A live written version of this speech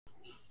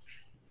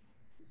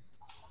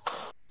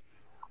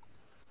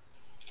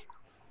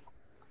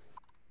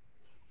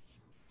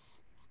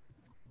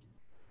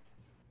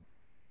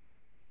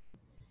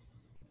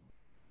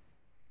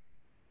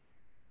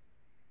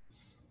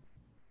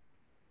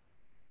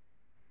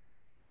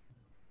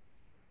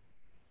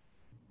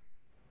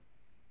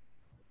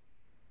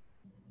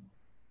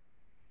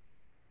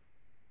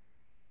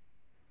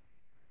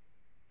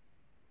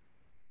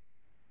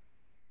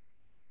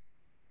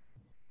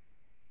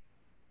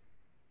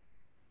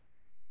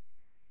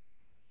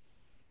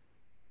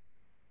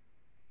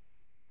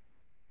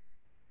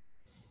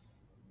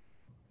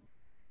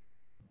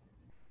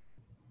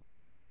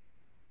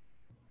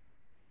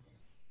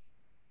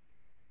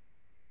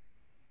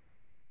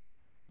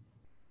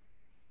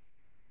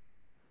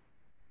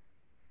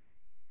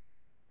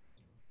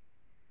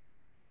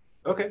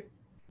Okay.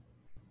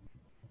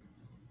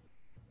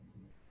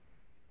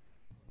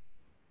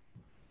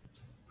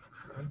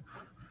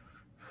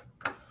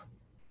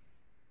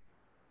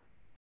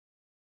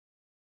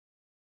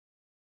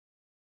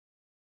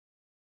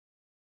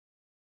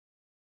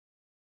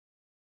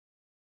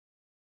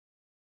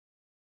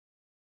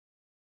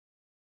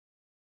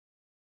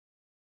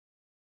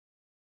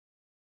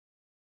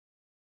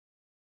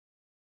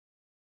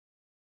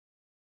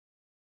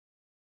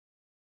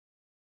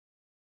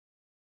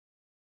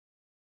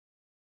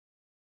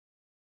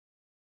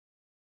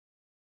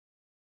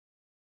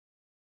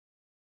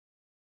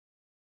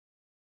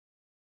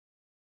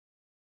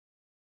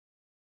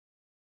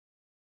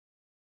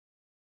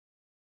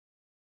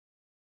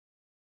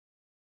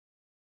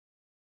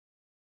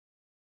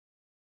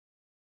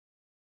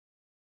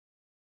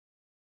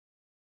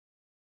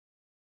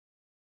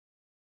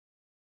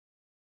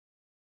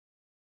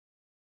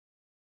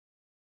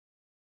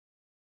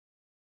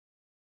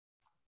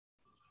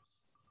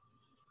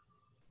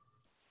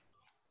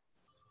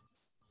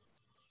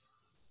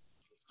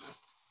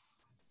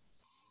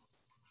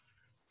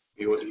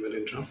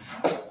 Intro.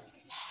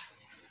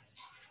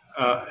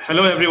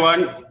 Hello,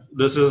 everyone.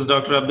 This is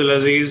Dr. Abdul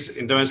Azeez,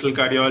 Interventional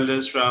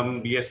Cardiologist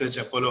from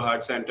BSH Apollo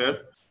Heart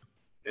Center.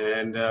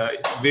 And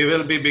we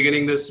will be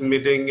beginning this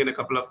meeting in a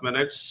couple of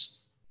minutes.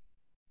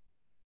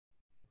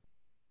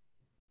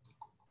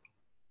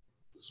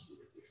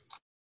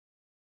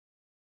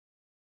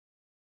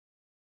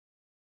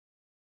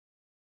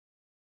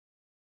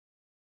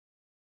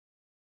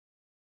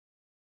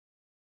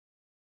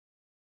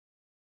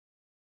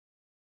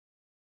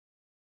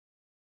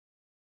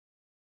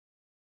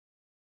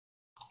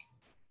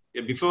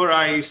 Before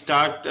I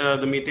start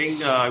the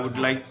meeting, I would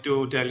like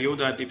to tell you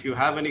that if you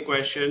have any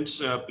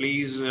questions,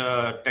 please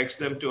text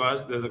them to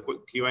us. There's a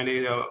quick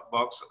Q&A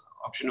box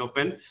option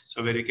open,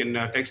 so where you can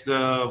text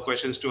the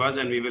questions to us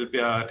and we will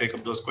take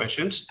up those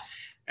questions.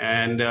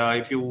 And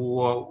if you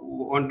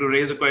want to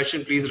raise a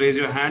question, please raise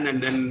your hand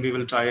and then we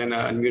will try and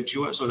unmute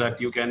you so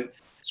that you can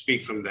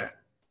speak from there.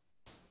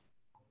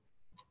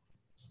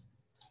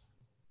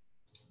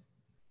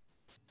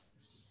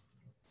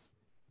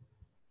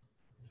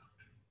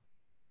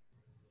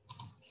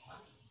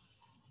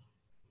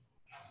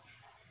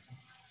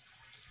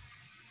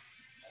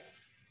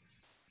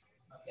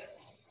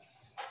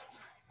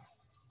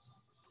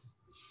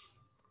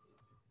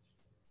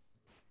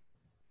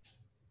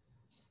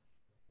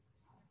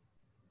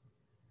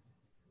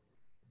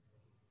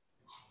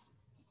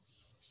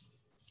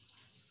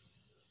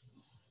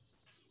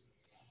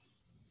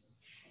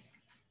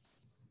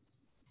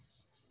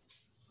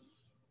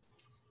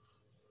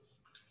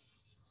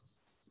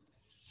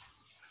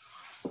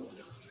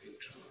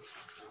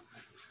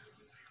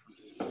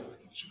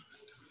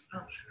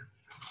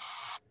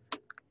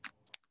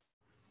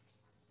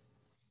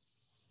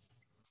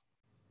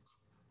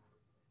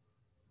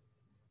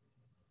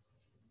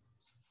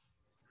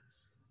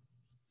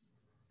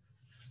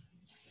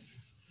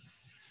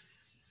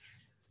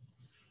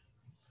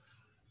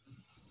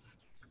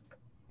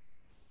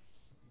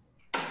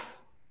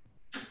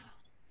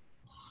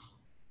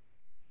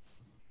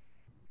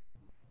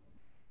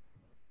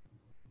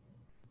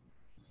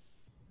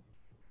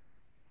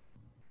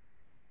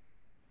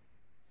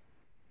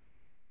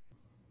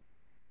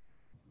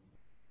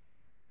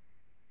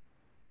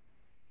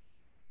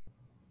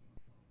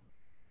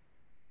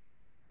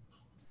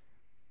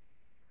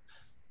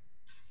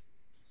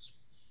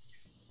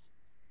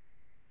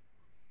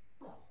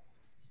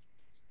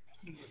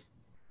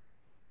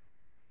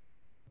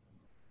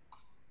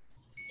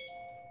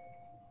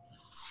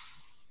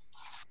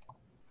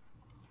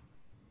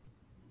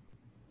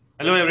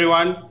 Hello,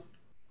 everyone.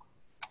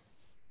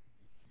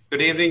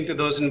 Good evening to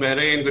those in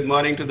Bahrain. Good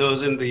morning to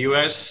those in the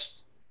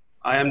US.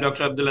 I am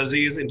Dr. Abdul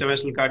Azeez,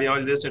 Interventional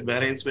Cardiologist at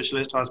Bahrain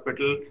Specialist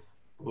Hospital.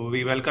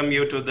 We welcome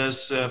you to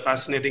this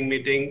fascinating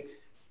meeting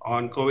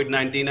on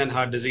COVID-19 and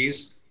heart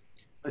disease.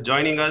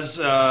 Joining us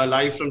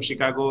live from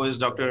Chicago is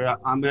Dr.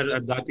 Amer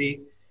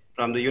Ardati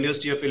from the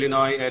University of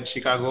Illinois at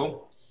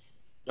Chicago.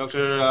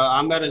 Dr.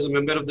 Amer is a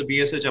member of the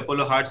BSH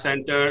Apollo Heart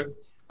Center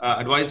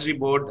Advisory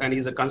Board, and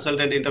he's a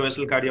consultant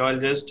interventional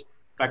cardiologist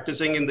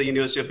practicing in the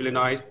University of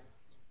Illinois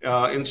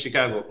in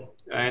Chicago.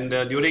 And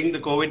during the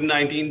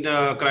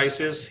COVID-19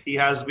 crisis, he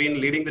has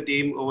been leading the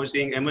team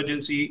overseeing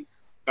emergency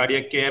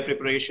cardiac care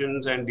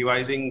preparations and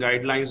devising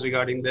guidelines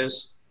regarding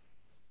this.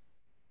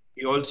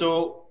 He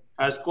also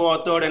has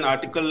co-authored an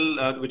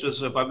article which was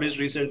published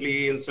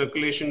recently in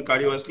Circulation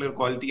Cardiovascular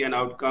Quality and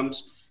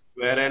Outcomes,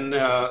 wherein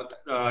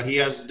he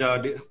has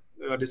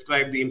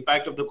described the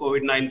impact of the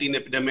COVID-19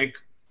 epidemic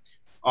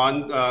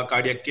on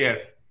cardiac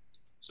care.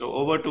 So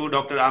over to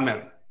Dr.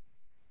 Amer.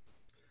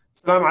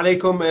 Assalamu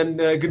alaikum,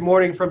 and good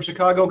morning from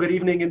Chicago, good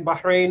evening in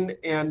Bahrain,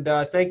 and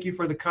thank you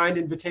for the kind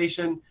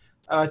invitation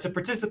to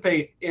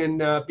participate in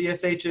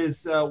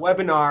BSH's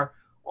webinar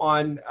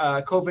on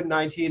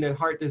COVID-19 and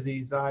heart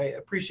disease. I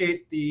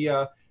appreciate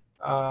the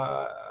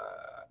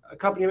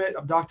accompaniment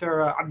of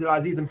Dr. Abdul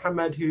Azeez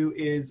Mohammed, who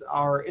is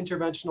our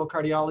interventional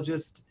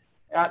cardiologist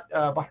at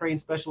Bahrain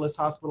Specialist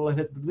Hospital and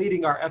has been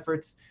leading our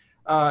efforts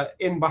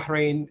in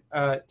Bahrain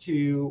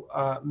to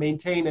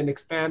maintain and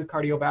expand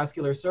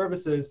cardiovascular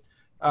services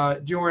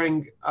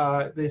during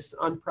this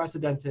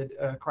unprecedented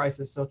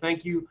crisis. So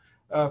thank you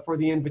for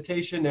the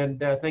invitation, and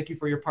thank you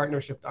for your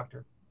partnership,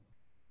 Doctor.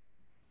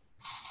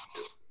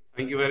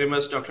 Thank you very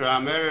much, Dr.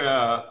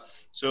 Amer.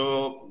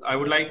 So I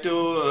would like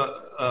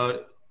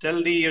to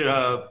tell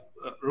the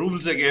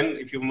rules again,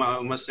 if you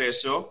must say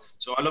so.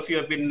 So all of you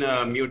have been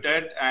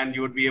muted, and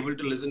you would be able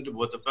to listen to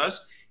both of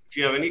us. If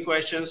you have any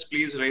questions,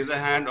 please raise a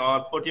hand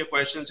or put your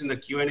questions in the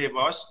Q&A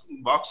box,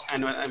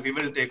 and we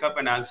will take up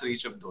and answer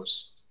each of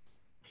those.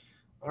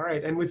 All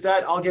right, and with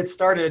that, I'll get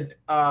started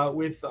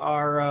with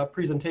our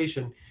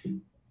presentation.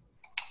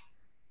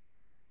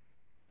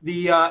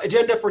 The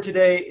agenda for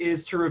today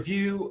is to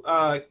review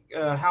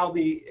how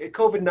the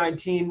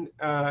COVID-19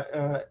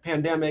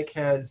 pandemic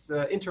has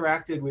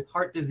interacted with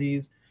heart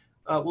disease.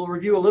 We'll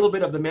review a little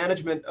bit of the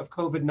management of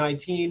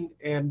COVID-19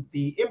 and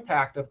the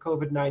impact of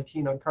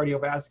COVID-19 on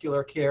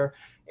cardiovascular care.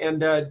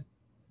 And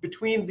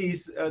between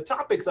these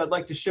topics, I'd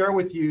like to share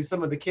with you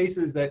some of the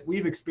cases that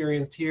we've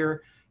experienced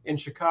here in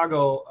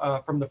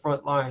Chicago from the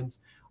front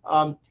lines.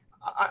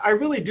 I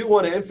really do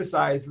want to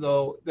emphasize,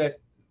 though, that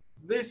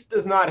this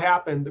does not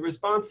happen. The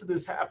response to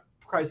this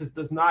crisis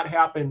does not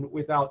happen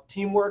without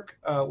teamwork,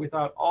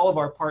 without all of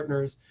our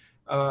partners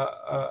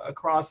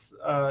across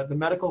the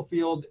medical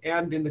field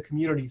and in the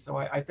community. So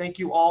I thank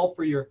you all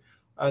for your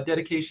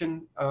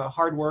dedication,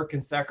 hard work,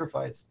 and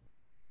sacrifice.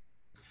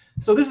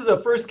 So this is the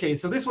first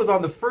case. So this was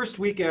on the first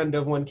weekend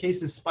of when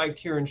cases spiked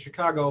here in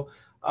Chicago.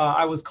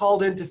 I was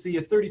called in to see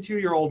a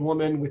 32-year-old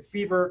woman with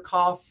fever,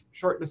 cough,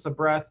 shortness of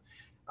breath.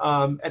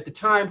 At the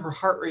time, her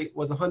heart rate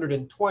was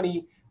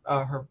 120.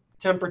 Her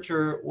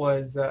temperature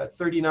was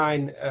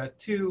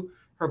 39.2.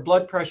 Her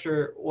blood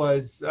pressure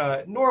was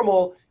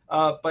normal,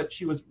 but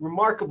she was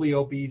remarkably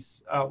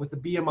obese with a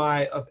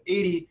BMI of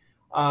 80.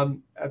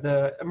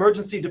 The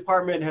emergency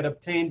department had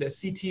obtained a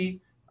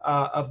CT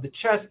of the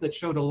chest that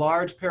showed a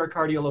large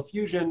pericardial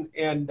effusion,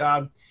 and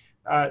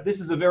this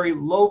is a very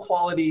low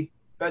quality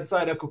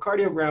bedside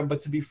echocardiogram, but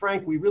to be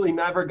frank, we really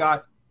never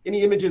got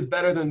any images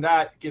better than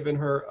that given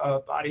her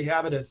body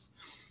habitus.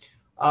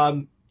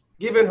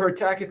 Given her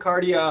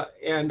tachycardia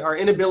and our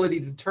inability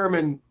to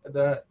determine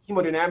the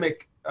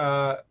hemodynamic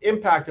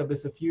impact of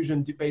this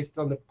effusion based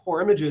on the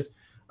poor images,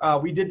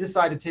 we did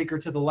decide to take her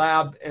to the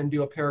lab and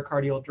do a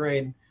pericardial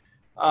drain.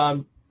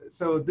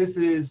 So this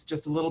is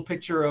just a little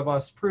picture of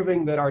us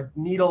proving that our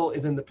needle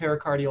is in the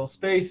pericardial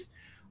space.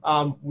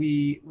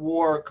 We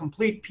wore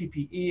complete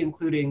PPE,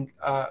 including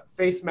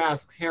face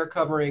masks, hair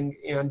covering,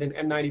 and an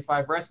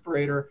N95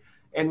 respirator.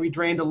 And we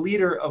drained 1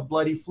 liter of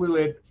bloody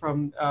fluid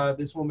from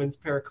this woman's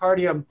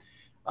pericardium.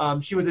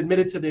 She was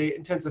admitted to the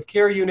intensive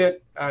care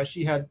unit.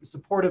 She had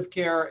supportive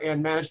care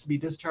and managed to be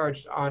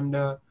discharged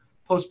on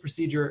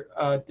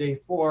post-procedure day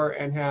 4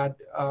 and had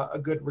a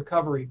good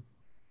recovery.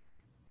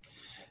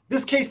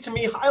 This case to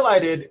me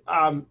highlighted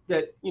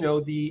that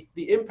the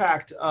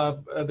impact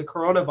of the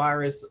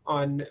coronavirus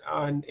on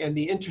and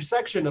the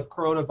intersection of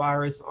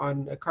coronavirus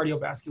on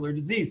cardiovascular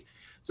disease.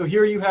 So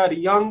here you had a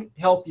young,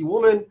 healthy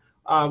woman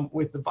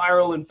with a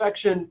viral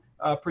infection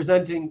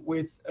presenting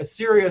with a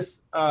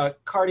serious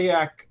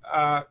cardiac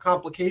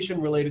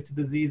complication related to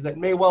disease that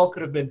may well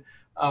could have been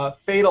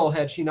fatal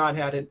had she not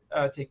had it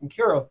taken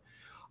care of.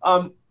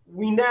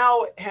 We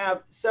now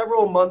have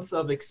several months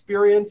of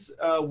experience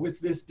with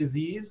this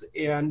disease,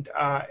 and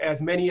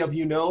as many of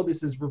you know,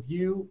 this is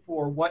review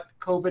for what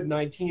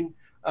COVID-19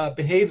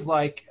 behaves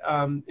like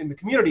in the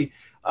community.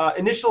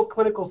 Initial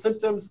clinical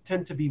symptoms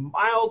tend to be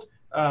mild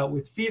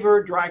with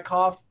fever, dry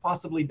cough,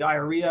 possibly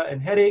diarrhea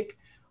and headache.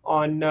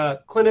 On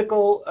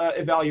clinical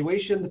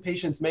evaluation, the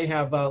patients may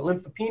have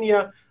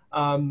lymphopenia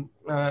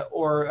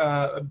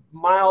or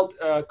mild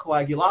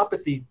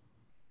coagulopathy.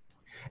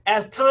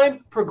 As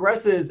time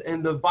progresses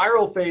and the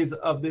viral phase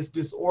of this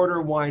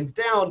disorder winds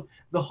down,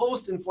 the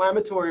host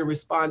inflammatory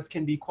response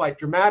can be quite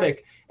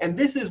dramatic. And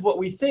this is what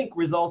we think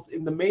results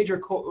in the major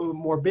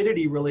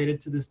morbidity related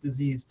to this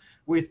disease,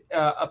 with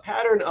a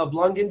pattern of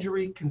lung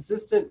injury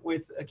consistent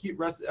with acute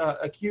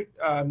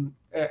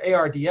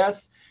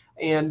ARDS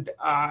and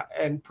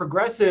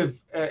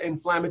progressive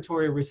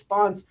inflammatory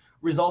response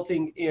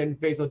resulting in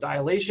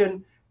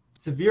vasodilation,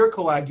 severe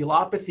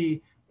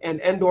coagulopathy, and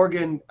end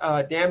organ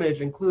damage,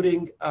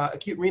 including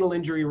acute renal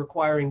injury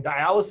requiring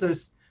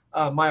dialysis,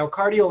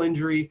 myocardial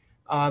injury,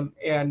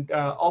 and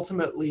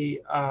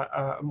ultimately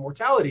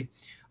mortality.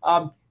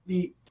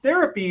 The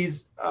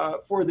therapies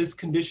for this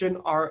condition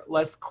are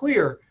less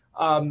clear.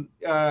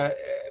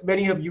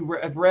 Many of you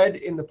have read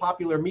in the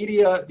popular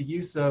media the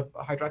use of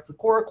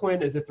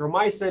hydroxychloroquine,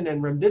 azithromycin,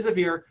 and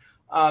remdesivir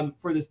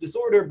for this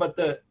disorder, but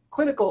the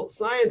clinical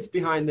science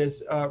behind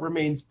this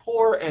remains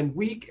poor and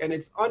weak, and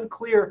it's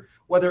unclear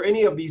whether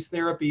any of these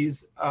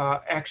therapies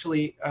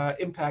actually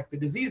impact the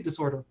disease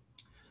disorder.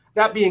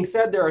 That being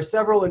said, there are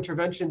several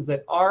interventions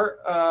that are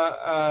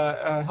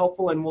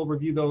helpful, and we'll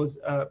review those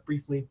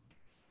briefly.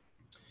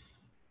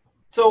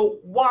 So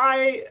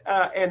why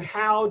and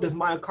how does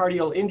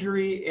myocardial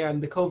injury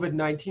and the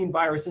COVID-19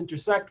 virus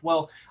intersect?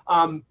 Well,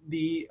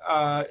 the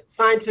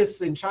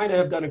scientists in China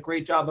have done a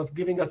great job of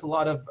giving us a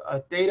lot of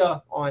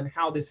data on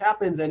how this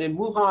happens. And in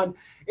Wuhan,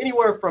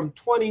 anywhere from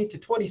 20 to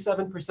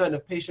 27%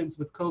 of patients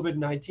with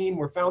COVID-19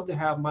 were found to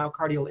have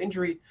myocardial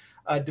injury,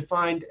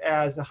 defined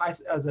as a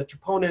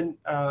troponin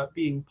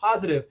being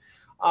positive.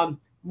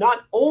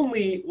 Not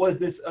only was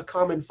this a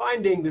common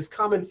finding, this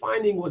common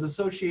finding was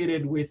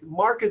associated with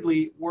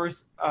markedly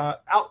worse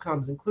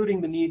outcomes, including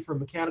the need for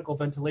mechanical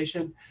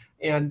ventilation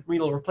and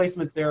renal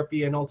replacement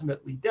therapy and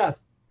ultimately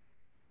death.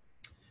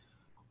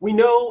 We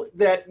know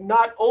that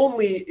not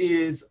only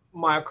is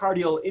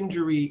myocardial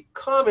injury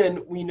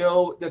common, we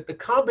know that the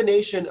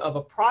combination of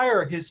a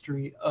prior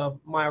history of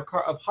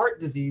heart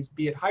disease,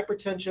 be it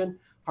hypertension,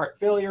 heart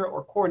failure,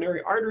 or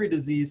coronary artery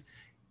disease,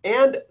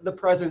 and the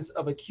presence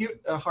of acute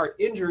heart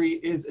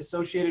injury is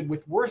associated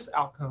with worse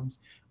outcomes,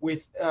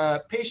 with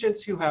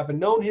patients who have a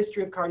known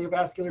history of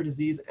cardiovascular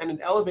disease and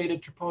an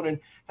elevated troponin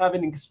have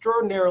an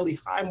extraordinarily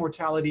high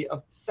mortality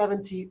of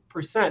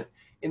 70%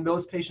 in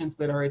those patients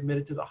that are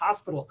admitted to the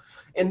hospital.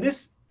 And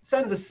this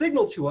sends a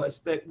signal to us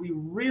that we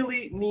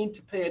really need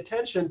to pay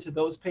attention to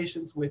those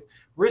patients with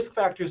risk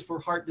factors for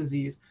heart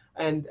disease,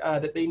 and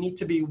that they need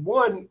to be,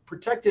 one,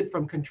 protected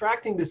from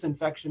contracting this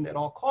infection at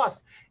all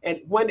costs. And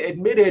when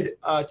admitted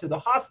to the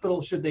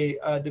hospital, should they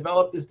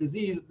develop this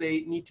disease,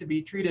 they need to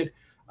be treated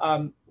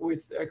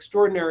with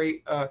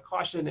extraordinary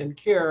caution and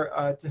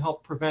care to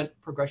help prevent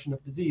progression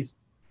of disease.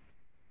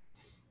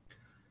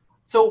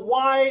 So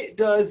why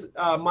does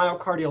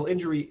myocardial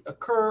injury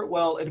occur?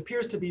 Well, it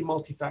appears to be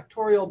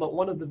multifactorial, but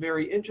one of the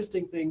very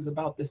interesting things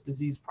about this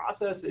disease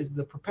process is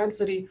the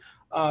propensity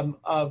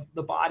of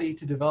the body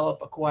to develop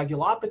a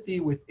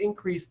coagulopathy with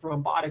increased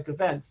thrombotic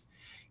events.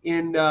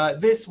 In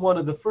one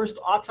of the first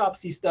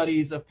autopsy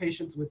studies of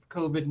patients with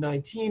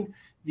COVID-19,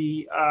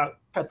 the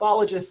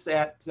pathologists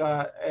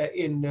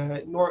in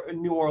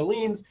New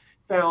Orleans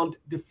found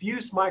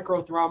diffuse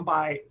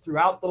microthrombi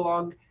throughout the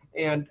lung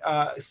and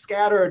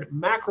scattered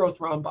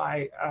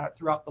macrothrombi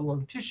throughout the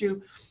lung tissue,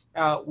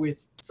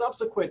 with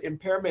subsequent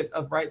impairment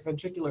of right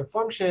ventricular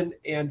function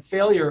and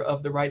failure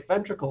of the right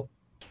ventricle.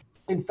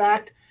 In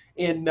fact,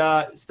 in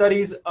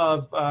studies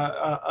of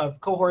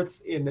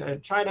cohorts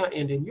in China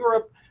and in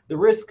Europe, the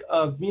risk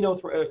of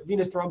venous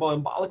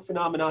thromboembolic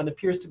phenomenon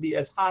appears to be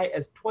as high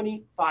as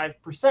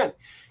 25%.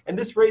 And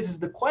this raises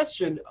the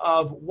question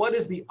of what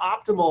is the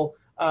optimal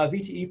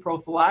VTE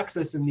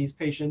prophylaxis in these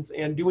patients,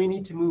 and do we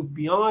need to move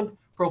beyond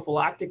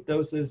prophylactic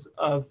doses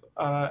of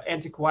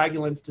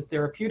anticoagulants to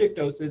therapeutic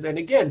doses? And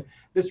again,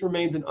 this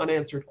remains an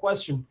unanswered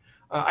question.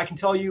 I can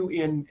tell you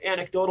in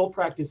anecdotal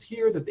practice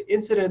here that the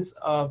incidence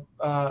of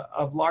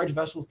large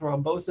vessel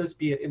thrombosis,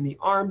 be it in the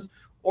arms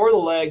or the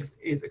legs,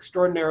 is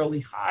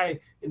extraordinarily high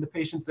in the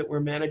patients that we're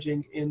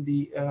managing in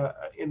the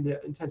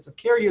intensive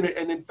care unit.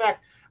 And in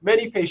fact,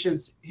 many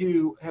patients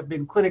who have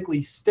been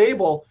clinically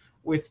stable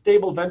with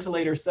stable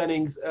ventilator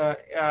settings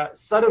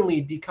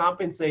suddenly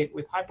decompensate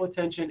with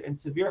hypotension and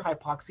severe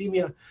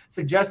hypoxemia,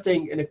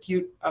 suggesting an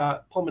acute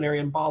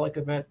pulmonary embolic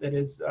event that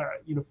is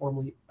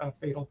uniformly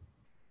fatal.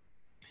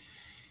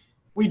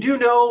 We do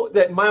know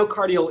that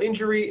myocardial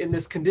injury in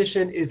this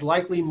condition is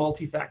likely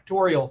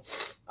multifactorial.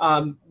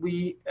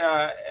 We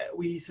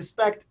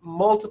suspect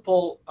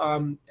multiple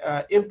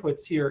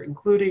inputs here,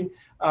 including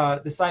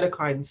the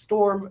cytokine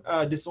storm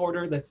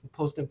disorder, that's the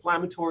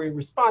post-inflammatory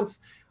response.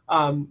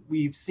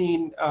 We've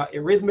seen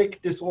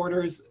arrhythmic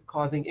disorders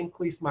causing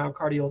increased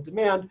myocardial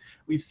demand.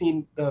 We've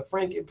seen the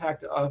frank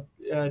impact of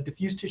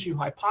diffuse tissue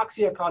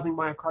hypoxia causing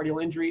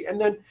myocardial injury, and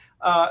then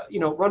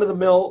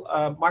run-of-the-mill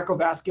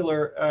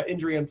microvascular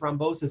injury and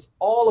thrombosis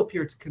all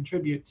appear to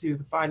contribute to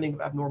the finding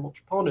of abnormal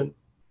troponin.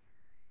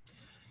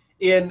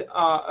 In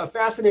a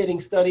fascinating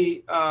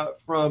study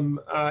from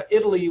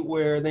Italy,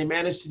 where they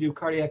managed to do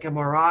cardiac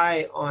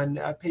MRI on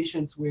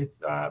patients with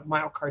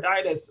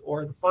myocarditis,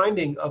 or the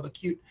finding of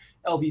acute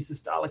LV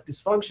systolic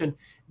dysfunction,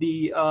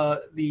 the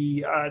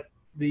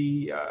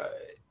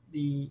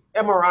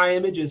MRI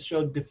images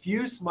showed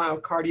diffuse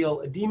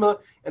myocardial edema,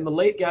 and the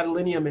late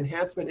gadolinium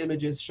enhancement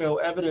images show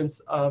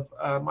evidence of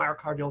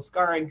myocardial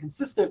scarring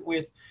consistent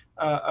with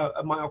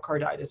a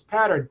myocarditis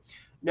pattern.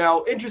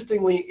 Now,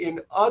 interestingly, in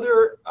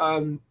other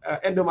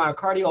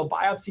endomyocardial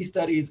biopsy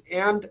studies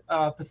and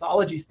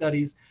pathology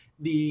studies,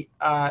 the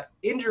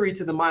injury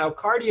to the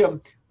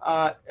myocardium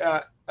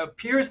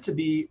appears to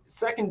be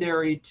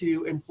secondary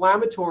to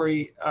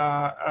inflammatory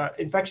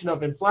infection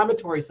of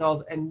inflammatory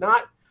cells, and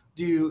not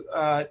due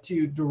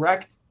to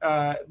direct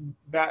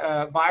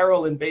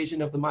viral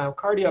invasion of the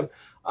myocardium,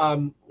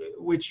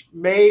 which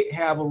may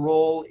have a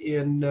role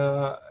in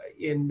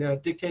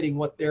dictating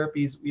what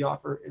therapies we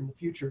offer in the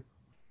future.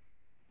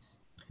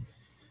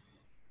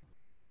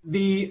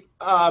 The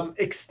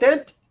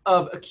extent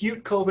of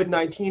acute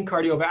COVID-19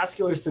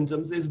 cardiovascular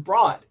symptoms is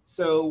broad.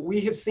 So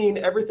we have seen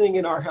everything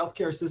in our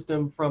healthcare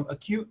system from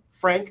acute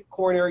frank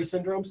coronary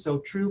syndrome, so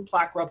true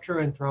plaque rupture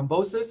and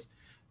thrombosis,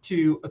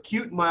 to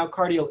acute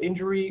myocardial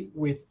injury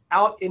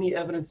without any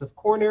evidence of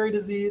coronary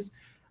disease,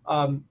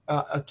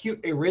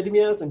 acute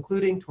arrhythmias,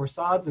 including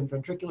torsades and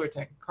ventricular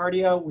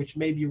tachycardia, which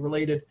may be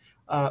related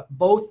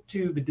both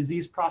to the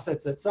disease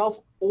process itself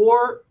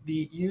or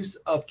the use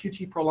of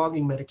QT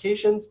prolonging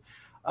medications.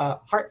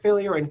 Heart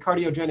failure and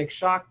cardiogenic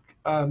shock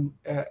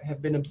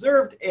have been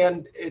observed,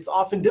 and it's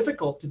often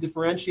difficult to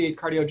differentiate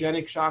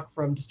cardiogenic shock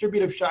from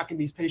distributive shock in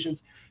these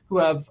patients who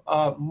have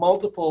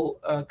multiple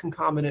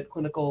concomitant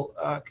clinical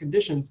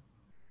conditions.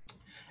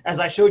 As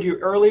I showed you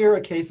earlier,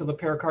 a case of a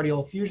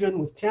pericardial effusion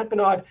with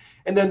tamponade,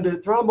 and then the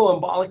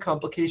thromboembolic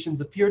complications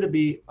appear to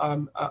be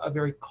a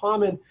very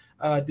common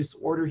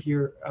disorder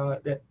here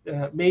that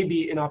may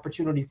be an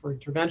opportunity for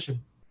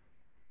intervention.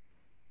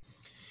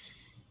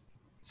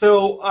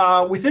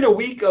 So within a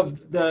week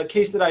of the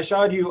case that I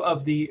showed you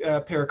of the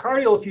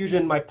pericardial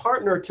effusion, my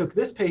partner took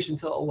this patient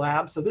to a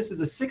lab. So this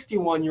is a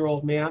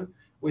 61-year-old man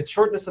with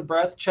shortness of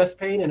breath, chest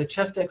pain, and a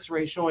chest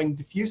x-ray showing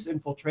diffuse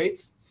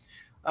infiltrates.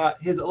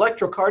 His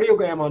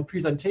electrocardiogram on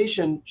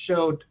presentation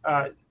showed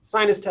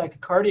sinus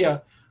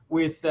tachycardia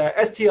with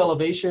ST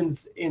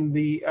elevations in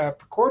the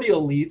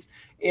precordial leads.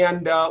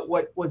 And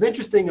what was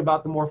interesting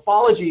about the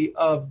morphology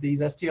of these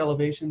ST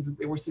elevations,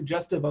 they were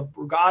suggestive of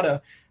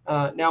Brugada.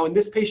 Now, in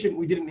this patient,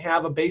 we didn't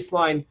have a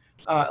baseline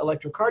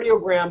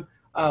electrocardiogram.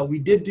 We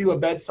did do a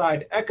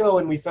bedside echo,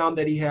 and we found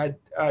that he had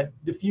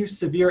diffuse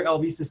severe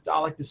LV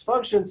systolic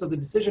dysfunction. So the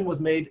decision was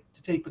made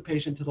to take the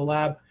patient to the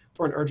lab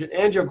for an urgent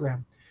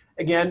angiogram.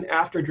 Again,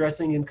 after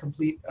dressing in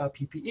complete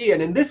PPE.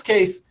 And in this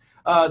case,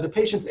 the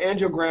patient's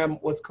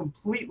angiogram was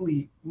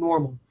completely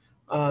normal.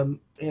 And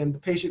the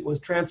patient was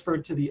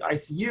transferred to the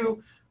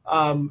ICU,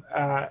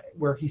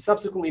 where he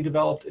subsequently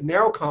developed a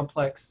narrow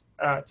complex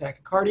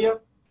tachycardia.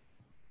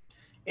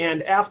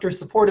 And after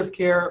supportive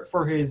care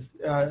for his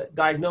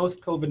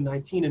diagnosed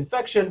COVID-19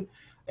 infection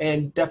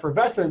and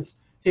defervescence,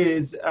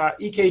 his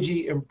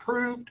EKG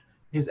improved,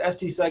 his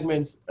ST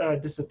segments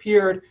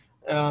disappeared,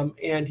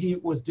 and he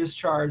was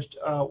discharged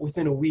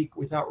within a week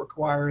without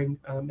requiring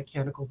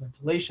mechanical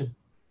ventilation.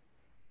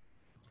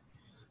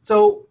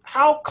 So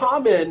how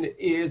common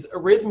is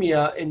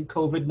arrhythmia in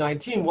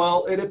COVID-19?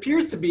 Well, it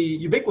appears to be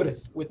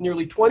ubiquitous, with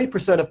nearly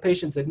 20% of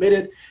patients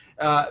admitted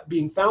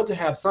being found to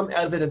have some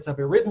evidence of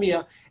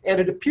arrhythmia, and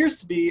it appears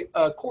to be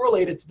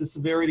correlated to the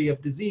severity of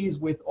disease,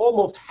 with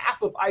almost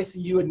half of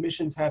ICU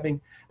admissions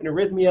having an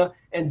arrhythmia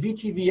and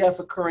VTVF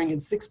occurring in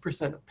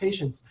 6% of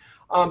patients.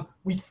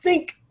 We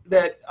think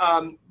that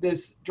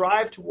this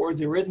drive towards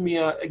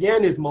arrhythmia,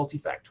 again, is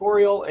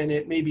multifactorial, and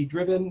it may be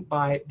driven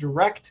by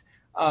direct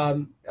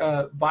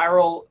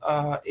viral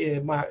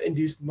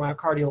induced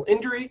myocardial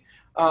injury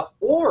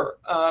or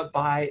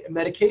by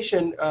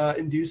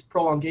medication-induced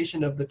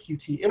prolongation of the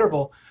QT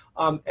interval.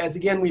 As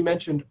again, we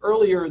mentioned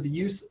earlier, the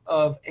use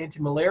of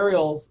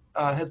antimalarials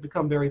has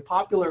become very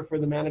popular for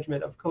the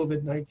management of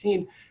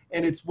COVID-19,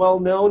 and it's well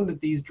known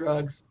that these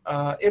drugs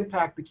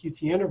impact the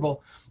QT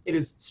interval. It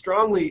is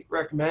strongly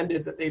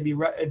recommended that they be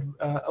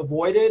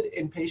avoided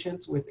in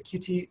patients with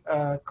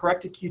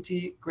corrected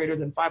QT greater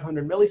than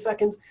 500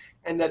 milliseconds,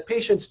 and that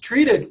patients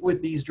treated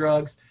with these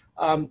drugs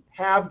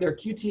have their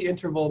QT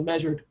interval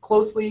measured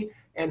closely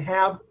and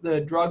have the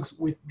drugs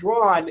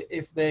withdrawn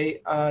if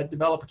they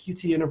develop a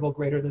QT interval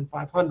greater than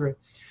 500.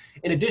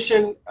 In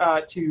addition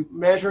to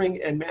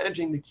measuring and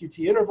managing the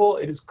QT interval,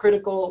 it is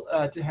critical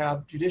to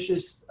have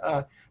judicious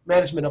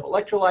management of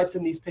electrolytes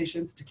in these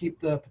patients to keep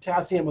the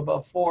potassium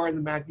above 4 and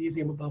the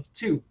magnesium above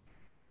 2,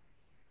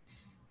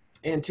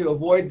 and to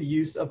avoid the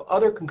use of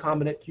other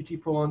concomitant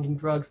QT prolonging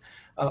drugs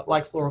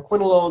like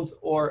fluoroquinolones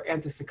or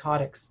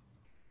antipsychotics.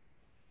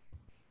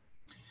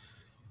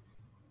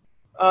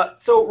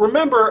 So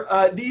remember,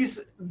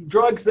 these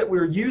drugs that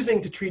we're using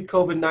to treat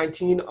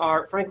COVID-19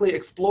 are frankly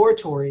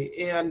exploratory,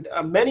 and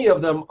many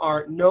of them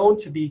are known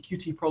to be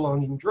QT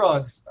prolonging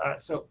drugs.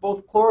 So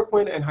both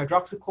chloroquine and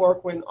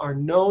hydroxychloroquine are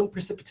known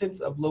precipitants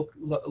of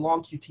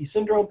long QT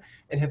syndrome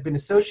and have been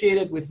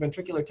associated with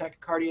ventricular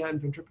tachycardia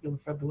and ventricular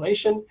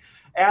fibrillation,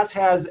 as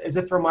has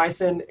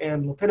azithromycin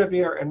and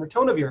lopinavir and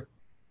ritonavir.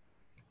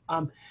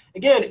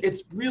 Again,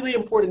 it's really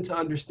important to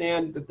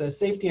understand that the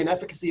safety and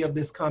efficacy of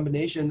this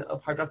combination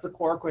of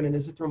hydroxychloroquine and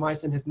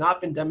azithromycin has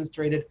not been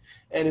demonstrated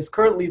and is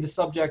currently the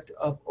subject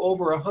of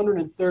over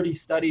 130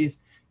 studies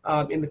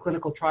in the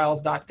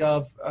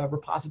clinicaltrials.gov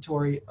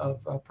repository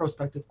of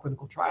prospective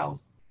clinical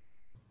trials.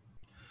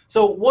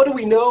 So what do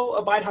we know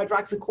about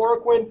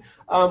hydroxychloroquine?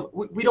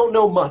 We don't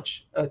know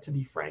much, to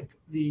be frank.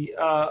 The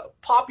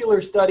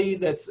popular study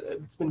that's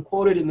been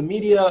quoted in the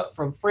media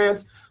from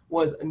France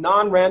was a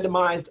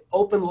non-randomized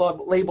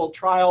open-label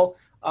trial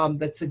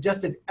that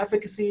suggested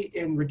efficacy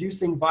in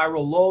reducing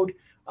viral load.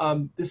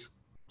 This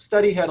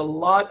study had a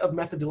lot of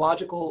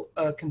methodological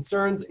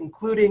concerns,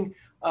 including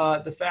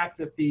the fact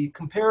that the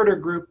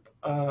comparator group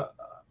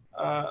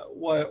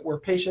were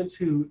patients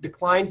who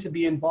declined to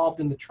be involved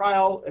in the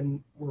trial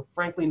and were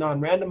frankly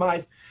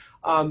non-randomized.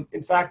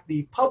 In fact,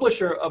 the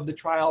publisher of the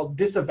trial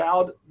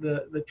disavowed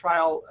the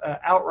trial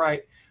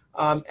outright.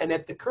 And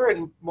at the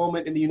current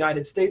moment in the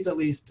United States, at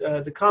least,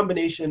 the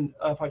combination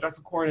of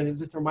hydroxychloroquine and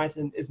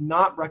azithromycin is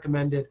not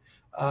recommended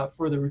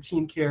for the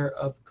routine care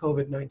of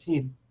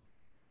COVID-19.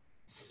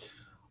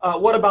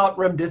 What about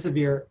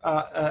remdesivir?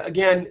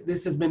 Again,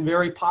 this has been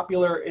very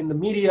popular in the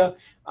media,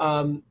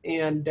 and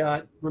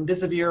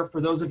remdesivir,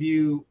 for those of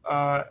you,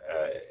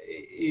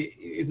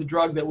 is a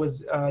drug that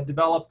was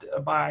developed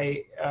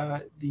by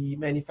the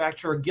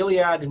manufacturer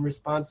Gilead in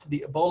response to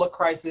the Ebola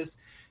crisis.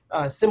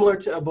 Similar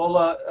to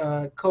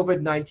Ebola,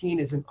 COVID-19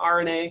 is an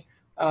RNA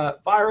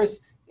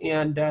virus,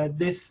 and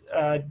this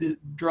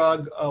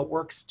drug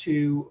works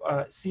to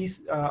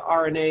cease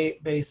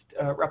RNA-based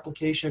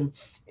replication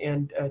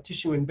and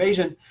tissue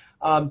invasion.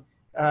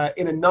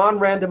 In a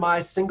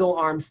non-randomized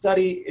single-arm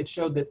study, it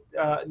showed that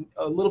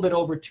a little bit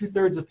over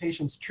 2/3 of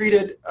patients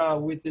treated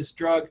with this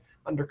drug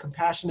under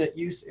compassionate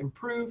use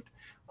improved.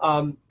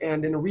 And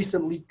in a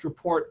recent leaked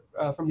report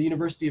from the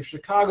University of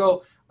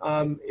Chicago,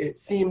 it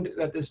seemed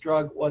that this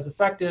drug was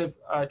effective.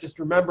 Just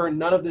remember,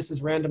 none of this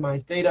is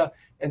randomized data,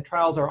 and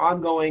trials are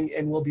ongoing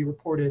and will be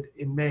reported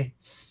in May.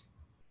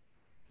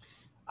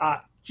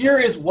 Here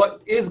is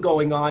what is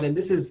going on, and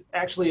this is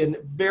actually a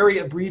very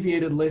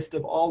abbreviated list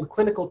of all the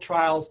clinical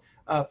trials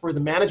for the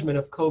management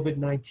of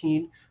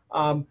COVID-19.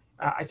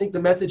 I think the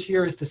message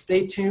here is to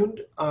stay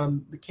tuned.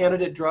 The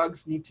candidate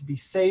drugs need to be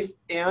safe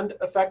and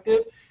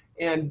effective,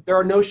 and there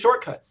are no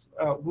shortcuts.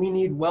 We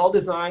need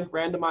well-designed,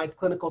 randomized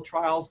clinical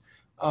trials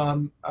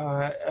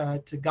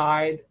to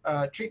guide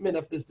treatment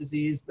of this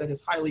disease that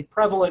is highly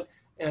prevalent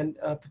and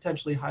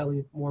potentially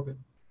highly morbid.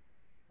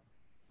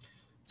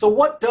 So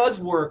what does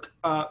work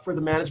for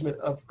the management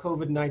of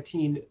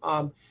COVID-19?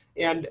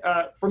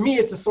 For me,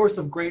 it's a source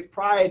of great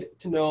pride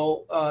to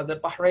know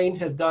that Bahrain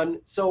has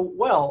done so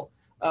well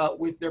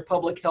with their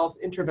public health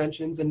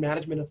interventions and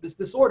management of this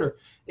disorder.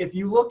 If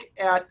you look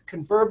at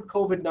confirmed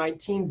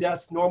COVID-19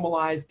 deaths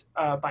normalized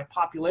by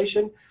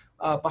population,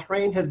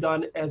 Bahrain has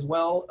done as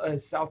well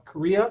as South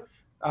Korea.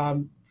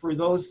 For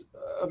those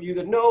of you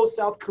that know,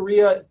 South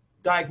Korea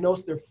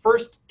diagnosed their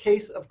first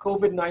case of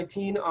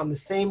COVID-19 on the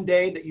same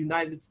day that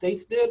United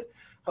States did.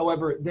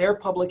 However, their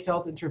public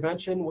health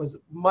intervention was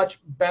much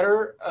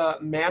better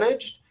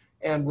managed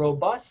and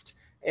robust,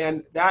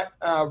 and that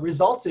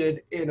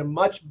resulted in a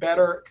much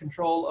better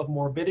control of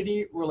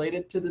morbidity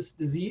related to this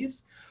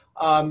disease.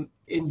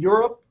 In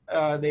Europe,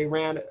 they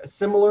ran a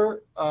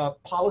similar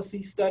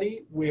policy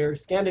study where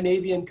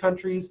Scandinavian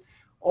countries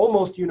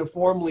almost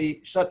uniformly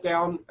shut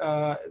down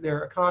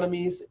their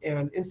economies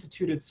and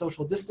instituted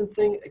social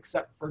distancing,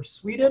 except for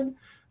Sweden.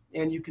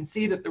 And you can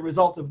see that the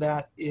result of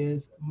that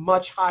is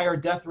much higher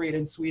death rate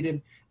in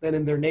Sweden than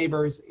in their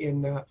neighbors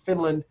in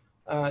Finland,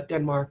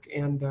 Denmark,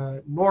 and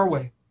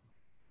Norway.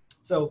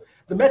 So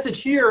the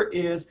message here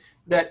is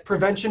that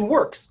prevention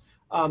works.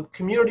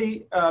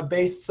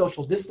 Community-based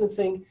social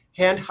distancing,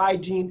 hand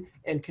hygiene,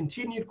 and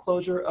continued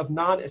closure of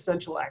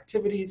non-essential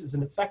activities is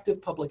an effective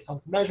public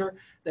health measure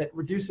that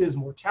reduces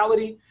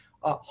mortality.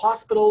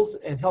 Hospitals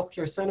and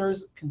healthcare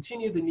centers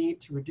continue the need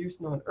to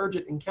reduce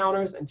non-urgent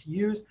encounters and to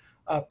use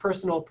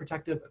personal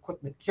protective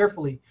equipment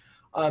carefully.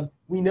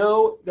 We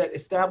know that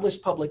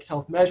established public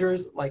health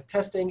measures like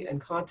testing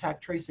and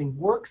contact tracing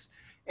works,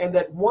 and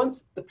that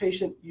once the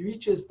patient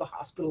reaches the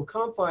hospital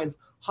confines,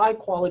 high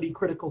quality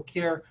critical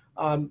care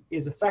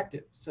is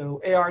effective.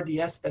 So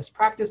ARDS best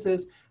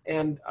practices,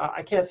 and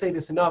I can't say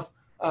this enough,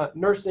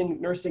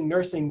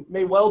 nursing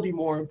may well be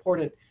more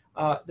important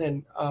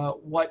than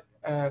what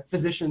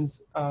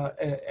physicians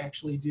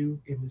actually do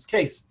in this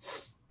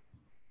case.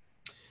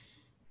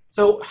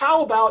 So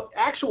how about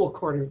actual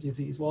coronary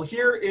disease? Well,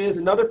 here is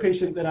another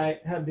patient that I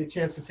had the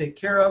chance to take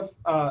care of,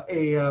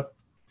 a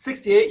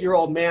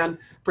 68-year-old man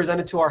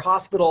presented to our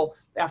hospital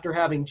after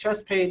having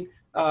chest pain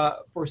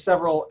for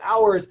several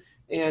hours.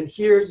 And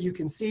here you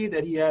can see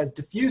that he has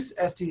diffuse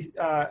ST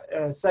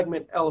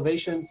segment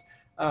elevations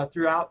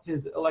throughout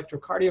his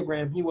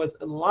electrocardiogram. He was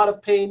in a lot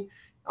of pain.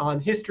 On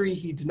history,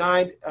 he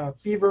denied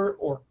fever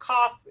or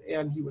cough,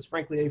 and he was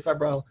frankly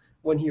afebrile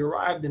when he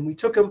arrived. And we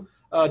took him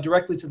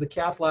directly to the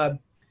cath lab.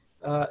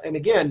 And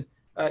again,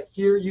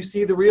 here you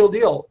see the real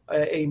deal,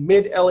 a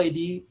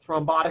mid-LAD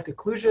thrombotic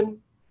occlusion.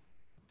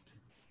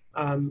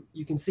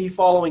 You can see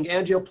following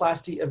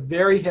angioplasty, a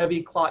very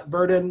heavy clot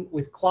burden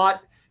with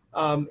clot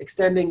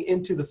extending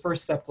into the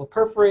first septal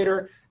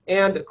perforator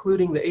and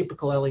occluding the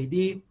apical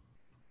LAD.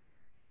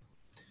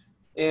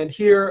 And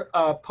here,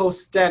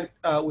 post-stent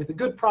with a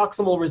good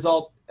proximal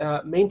result,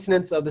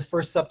 maintenance of the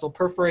first septal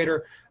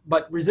perforator,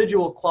 but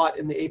residual clot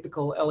in the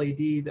apical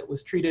LAD that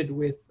was treated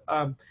with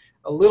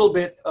a little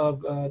bit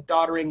of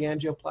doddering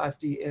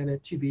angioplasty and a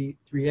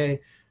TB3A.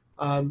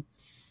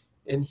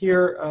 And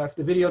here, if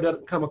the video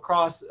doesn't come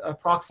across,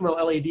 proximal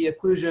LAD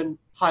occlusion,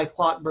 high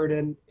clot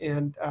burden,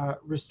 and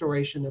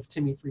restoration of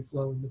TIMI3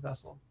 flow in the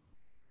vessel.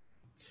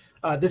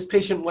 This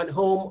patient went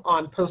home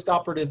on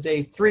postoperative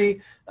day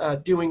 3,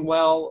 doing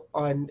well,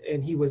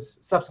 and he was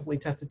subsequently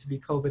tested to be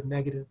COVID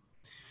negative.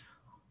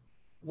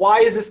 Why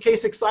is this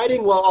case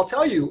exciting? Well, I'll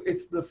tell you,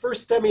 it's the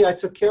first STEMI I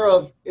took care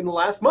of in the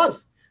last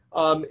month.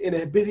 In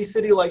a busy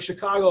city like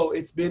Chicago,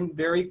 it's been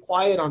very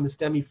quiet on the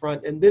STEMI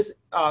front, and this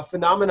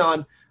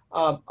phenomenon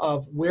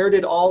of where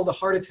did all the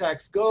heart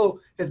attacks go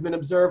has been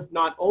observed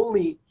not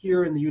only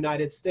here in the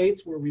United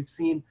States, where we've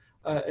seen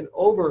an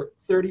over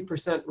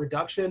 30%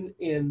 reduction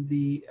in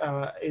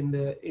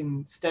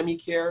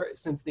STEMI care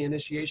since the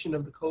initiation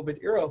of the COVID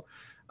era,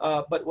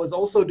 but was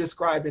also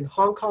described in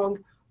Hong Kong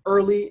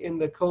early in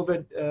the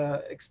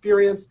COVID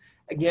experience,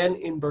 again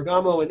in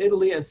Bergamo in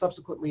Italy, and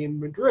subsequently in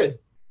Madrid.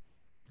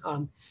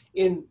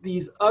 In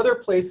these other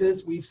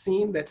places, we've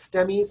seen that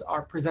STEMIs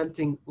are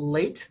presenting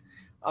late,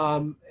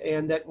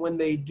 and that when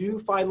they do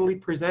finally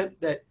present,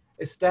 that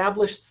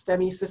established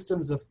STEMI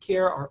systems of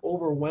care are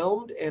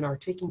overwhelmed and are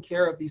taking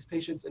care of these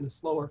patients in a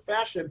slower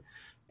fashion.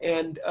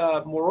 And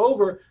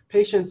moreover,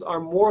 patients are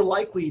more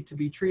likely to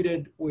be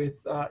treated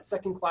with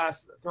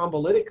second-class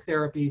thrombolytic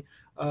therapy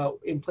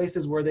in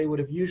places where they would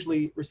have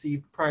usually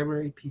received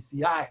primary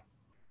PCI.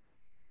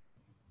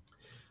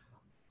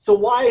 So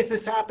why is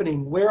this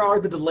happening? Where are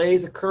the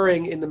delays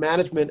occurring in the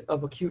management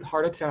of acute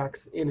heart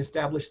attacks in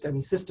established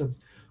STEMI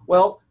systems?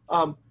 Well,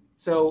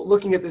 so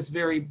looking at this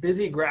very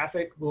busy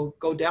graphic, we'll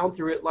go down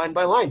through it line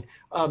by line.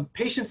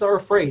 Patients are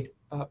afraid.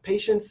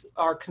 Patients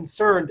are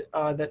concerned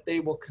that they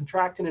will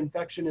contract an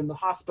infection in the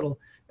hospital,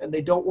 and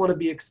they don't want to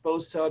be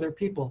exposed to other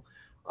people.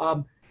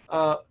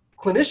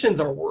 Clinicians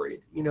are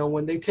worried. You know,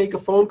 when they take a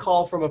phone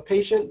call from a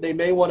patient, they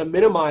may want to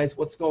minimize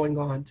what's going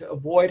on to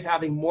avoid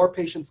having more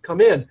patients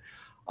come in.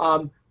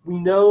 We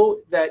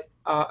know that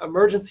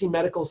emergency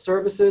medical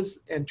services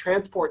and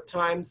transport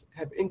times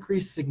have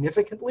increased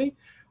significantly,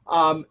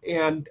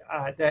 and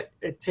that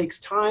it takes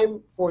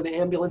time for the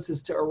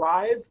ambulances to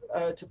arrive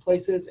to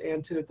places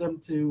and to them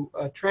to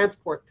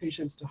transport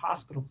patients to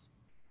hospitals.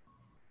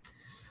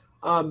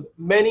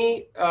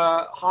 Many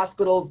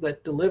hospitals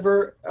that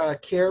deliver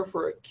care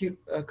for acute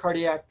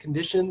cardiac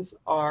conditions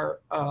are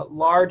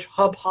large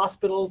hub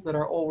hospitals that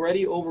are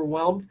already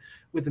overwhelmed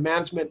with the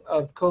management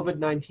of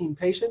COVID-19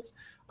 patients.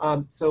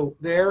 So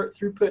their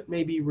throughput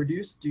may be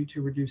reduced due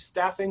to reduced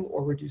staffing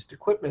or reduced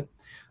equipment.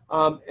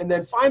 And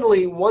then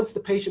finally, once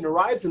the patient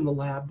arrives in the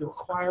lab, the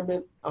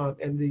requirement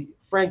and the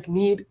frank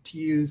need to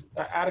use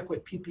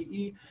adequate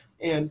PPE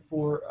and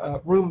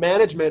for room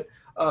management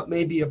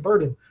may be a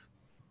burden.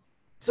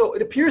 So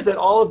it appears that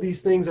all of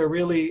these things are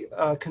really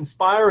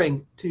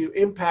conspiring to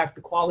impact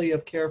the quality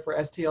of care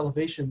for ST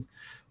elevations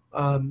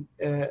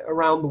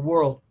around the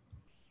world.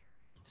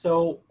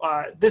 So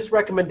this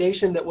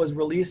recommendation that was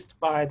released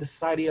by the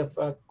Society of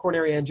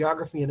Coronary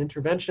Angiography and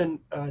Intervention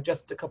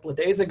just a couple of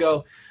days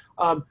ago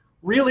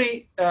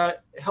really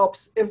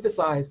helps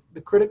emphasize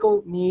the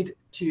critical need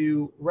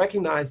to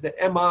recognize that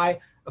MI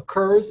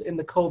occurs in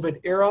the COVID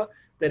era,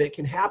 that it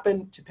can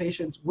happen to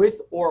patients with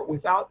or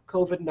without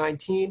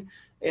COVID-19,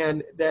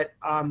 and that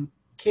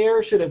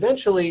care should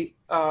eventually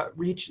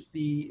reach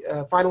the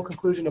final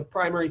conclusion of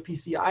primary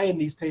PCI in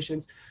these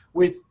patients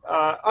with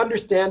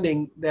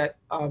understanding that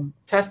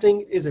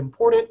testing is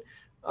important,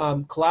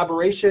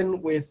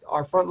 collaboration with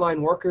our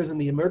frontline workers in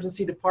the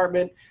emergency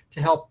department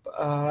to help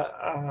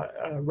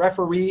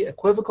referee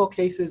equivocal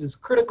cases is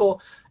critical,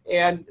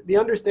 and the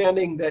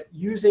understanding that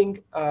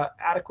using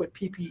adequate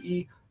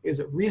PPE is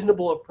a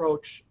reasonable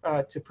approach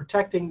to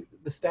protecting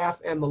the staff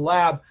and the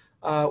lab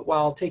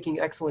while taking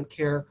excellent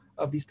care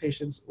of these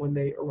patients when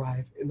they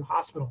arrive in the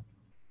hospital.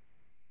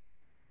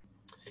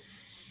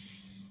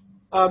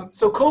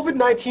 So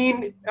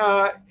COVID-19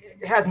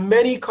 has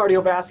many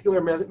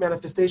cardiovascular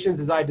manifestations,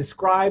 as I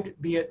described,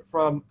 be it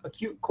from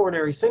acute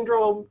coronary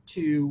syndrome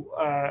to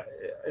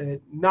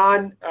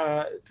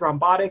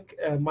non-thrombotic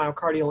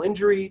myocardial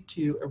injury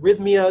to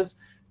arrhythmias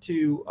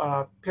to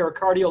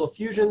pericardial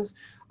effusions.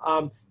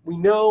 We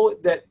know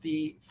that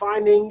the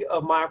finding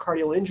of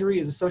myocardial injury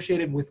is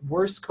associated with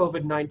worse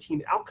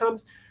COVID-19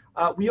 outcomes.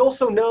 We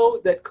also know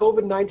that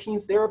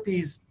COVID-19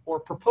 therapies or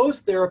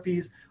proposed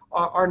therapies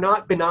are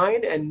not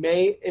benign and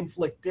may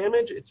inflict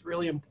damage. It's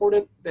really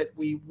important that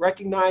we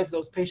recognize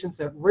those patients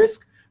at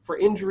risk for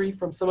injury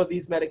from some of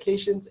these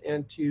medications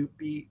and to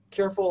be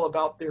careful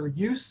about their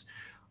use.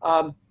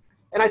 And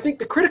I think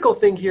the critical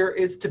thing here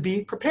is to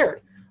be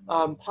prepared.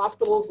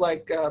 Hospitals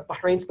like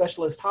Bahrain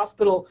Specialist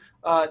Hospital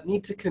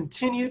need to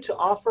continue to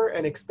offer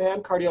and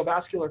expand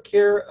cardiovascular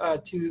care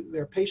to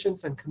their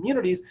patients and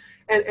communities.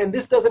 And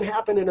this doesn't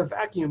happen in a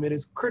vacuum. It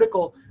is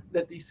critical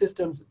that these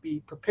systems be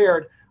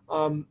prepared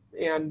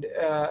and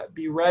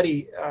be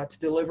ready to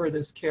deliver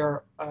this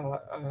care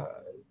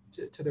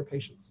to their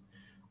patients.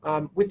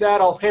 With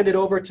that, I'll hand it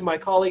over to my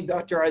colleague,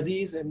 Dr.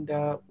 Aziz, and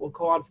we'll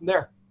go on from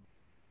there.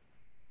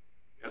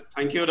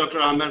 Thank you,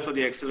 Dr. Amer, for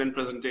the excellent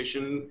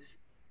presentation.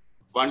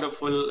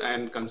 Wonderful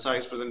and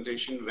concise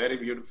presentation, very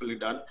beautifully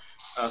done.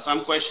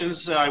 Some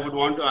questions I would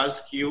want to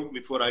ask you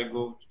before I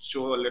go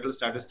show a little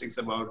statistics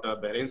about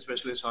Bahrain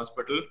Specialist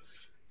Hospital.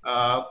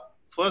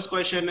 First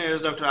question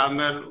is, Dr.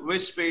 Amer,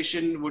 which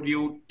patient would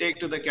you take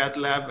to the cath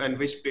lab and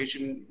which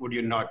patient would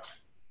you not?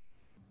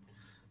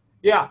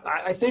 Yeah,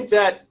 I think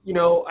that,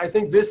 I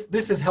think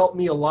this has helped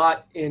me a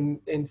lot in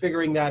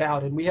figuring that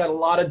out. And we had a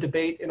lot of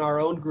debate in our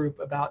own group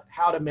about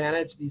how to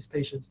manage these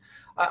patients.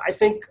 I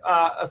think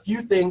a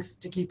few things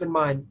to keep in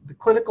mind. The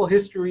clinical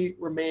history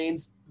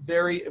remains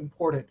very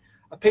important.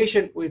 A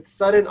patient with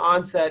sudden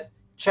onset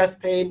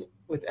chest pain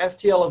with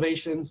ST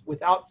elevations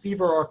without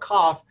fever or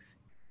cough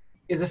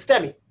is a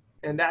STEMI,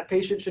 and that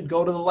patient should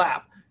go to the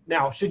lab.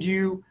 Now, should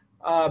you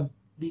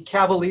be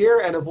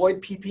cavalier and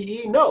avoid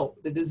PPE? No,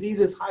 the disease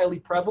is highly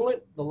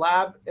prevalent. The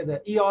lab, the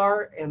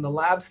ER and the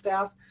lab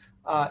staff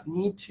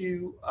need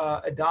to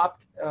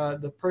adopt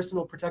the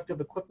personal protective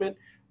equipment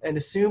and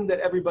assume that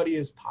everybody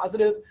is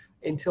positive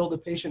until the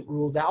patient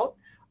rules out.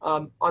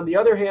 On the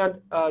other hand,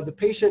 the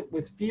patient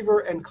with fever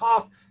and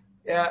cough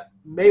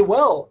may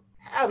well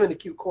have an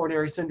acute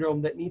coronary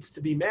syndrome that needs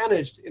to be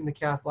managed in the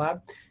cath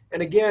lab.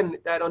 And again,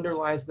 that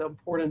underlies the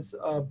importance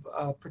of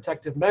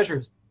protective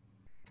measures.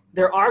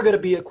 There are going to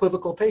be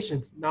equivocal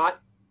patients, not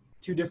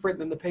too different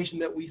than the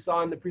patient that we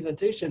saw in the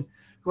presentation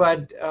who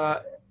had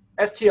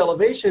ST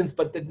elevations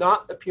but did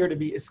not appear to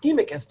be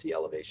ischemic ST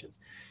elevations.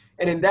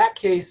 And in that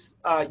case,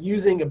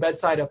 using a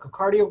bedside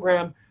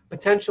echocardiogram,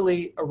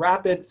 potentially a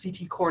rapid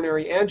CT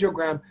coronary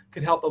angiogram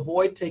could help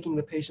avoid taking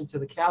the patient to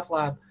the cath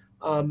lab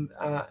and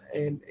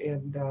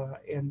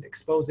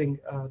exposing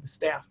the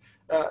staff.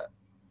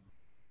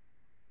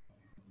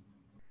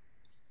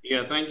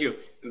 Yeah, thank you.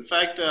 In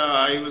fact,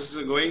 I was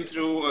going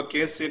through a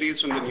case series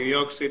from the New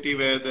York City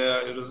where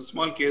it was a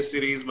small case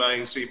series by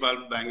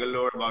Sripal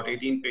Bangalore, about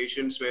 18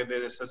 patients where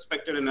they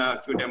suspected an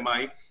acute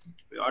MI,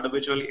 out of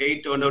which only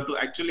 8 turned out to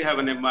actually have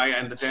an MI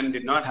and the 10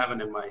 did not have an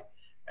MI.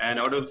 And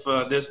out of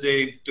this,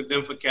 they took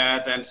them for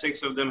cath and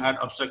 6 of them had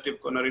obstructive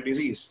coronary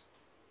disease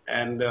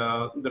and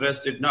the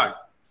rest did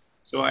not.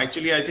 So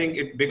actually, I think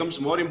it becomes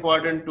more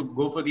important to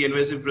go for the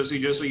invasive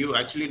procedure so you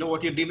actually know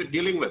what you're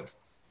dealing with.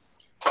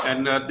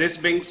 And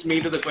this brings me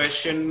to the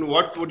question,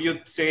 what would you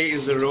say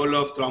is the role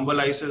of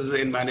thrombolysis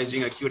in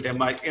managing acute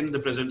MI in the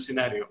present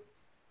scenario?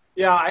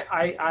 Yeah,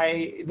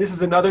 this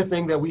is another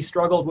thing that we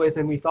struggled with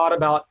and we thought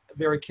about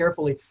very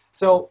carefully.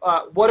 So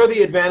what are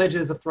the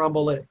advantages of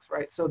thrombolytics,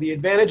 right? So the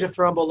advantage of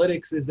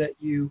thrombolytics is that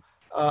you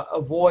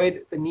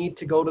avoid the need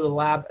to go to the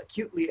lab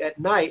acutely at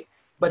night,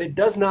 but it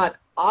does not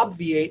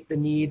obviate the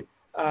need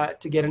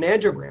to get an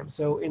angiogram.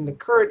 So in the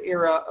current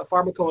era, a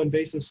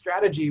pharmacoinvasive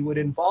strategy would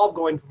involve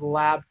going to the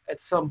lab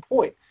at some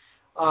point.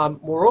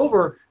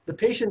 Moreover, the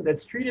patient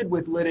that's treated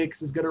with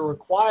lytics is going to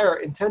require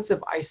intensive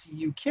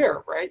ICU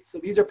care, right? So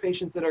these are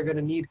patients that are going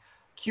to need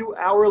Q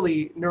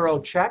hourly neuro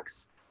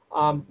checks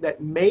that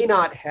may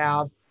not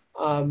have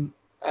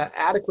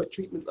adequate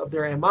treatment of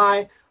their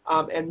MI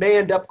and may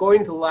end up going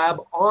to the lab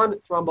on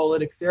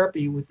thrombolytic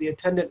therapy with the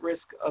attendant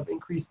risk of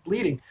increased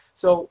bleeding.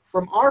 So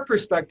from our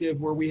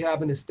perspective, where we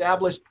have an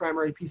established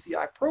primary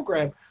PCI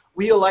program,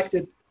 we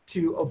elected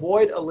to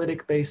avoid a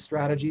lytic-based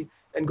strategy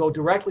and go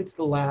directly to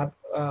the lab,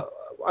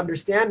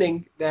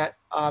 understanding that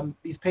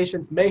these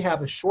patients may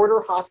have a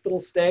shorter hospital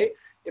stay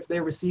if they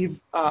receive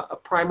a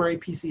primary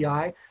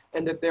PCI,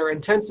 and that their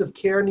intensive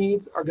care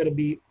needs are going to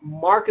be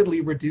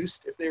markedly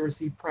reduced if they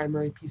receive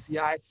primary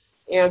PCI,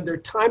 and their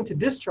time to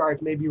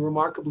discharge may be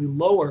remarkably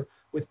lower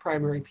with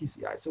primary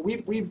PCI. So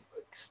we've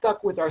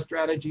stuck with our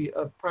strategy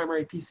of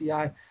primary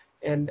PCI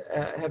and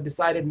have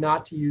decided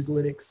not to use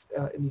lytics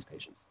in these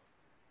patients.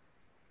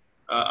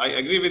 I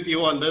agree with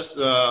you on this.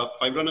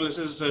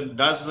 Fibrinolysis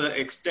does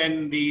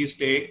extend the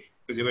stay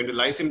because you're going to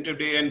lyse him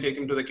today and take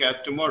him to the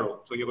cath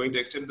tomorrow. So you're going to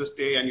extend the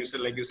stay, and you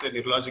said, like you said,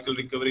 neurological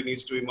recovery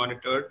needs to be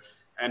monitored.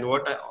 And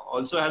what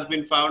also has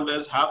been found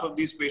is half of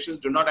these patients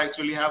do not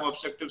actually have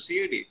obstructive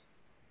CAD.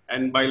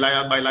 And by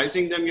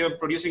lysing them, you're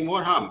producing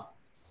more harm.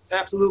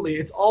 Absolutely.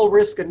 It's all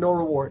risk and no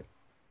reward.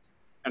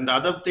 And the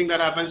other thing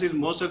that happens is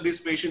most of these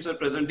patients are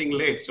presenting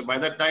late. So by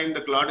that time,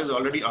 the clot is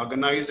already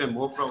organized and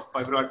more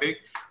fibrotic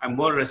and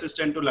more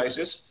resistant to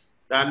lysis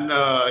than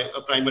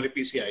a primary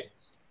PCI.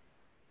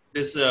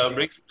 This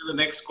brings me to the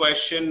next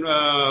question.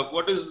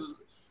 What is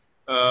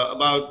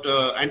about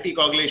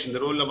anticoagulation,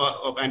 the role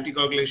of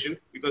anticoagulation?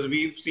 Because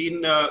we've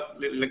seen,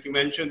 like you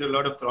mentioned, a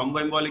lot of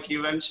thromboembolic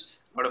events,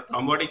 a lot of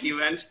thrombotic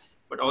events,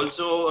 but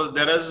also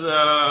there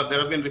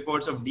have been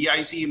reports of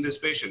DIC in these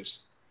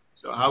patients.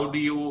 So how do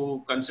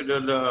you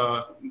consider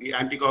the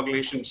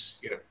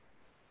anticoagulations here?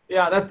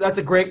 Yeah, that's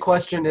a great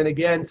question. And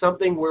again,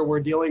 something where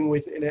we're dealing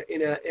with in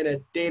a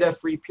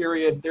data-free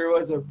period. There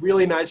was a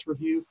really nice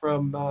review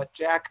from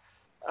Jack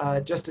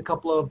just a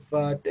couple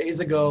of days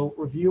ago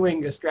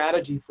reviewing a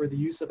strategy for the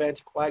use of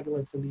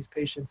anticoagulants in these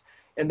patients.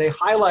 And they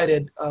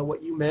highlighted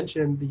what you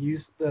mentioned,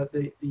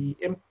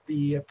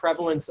 the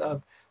prevalence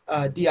of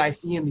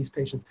DIC in these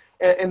patients.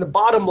 And the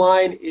bottom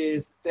line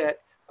is that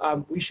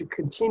we should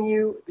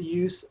continue the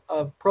use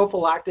of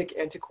prophylactic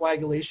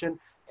anticoagulation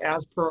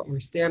as per our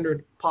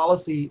standard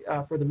policy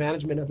for the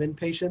management of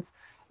inpatients,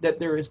 that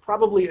there is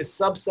probably a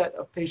subset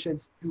of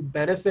patients who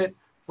benefit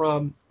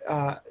from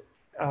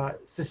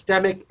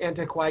systemic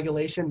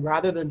anticoagulation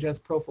rather than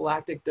just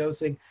prophylactic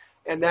dosing.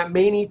 And that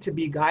may need to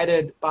be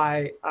guided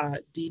by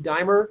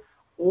D-dimer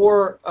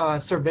or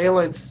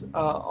surveillance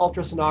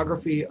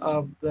ultrasonography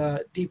of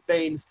the deep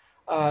veins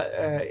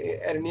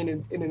in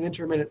an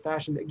intermittent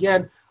fashion.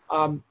 Again,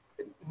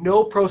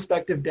 no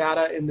prospective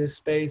data in this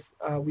space.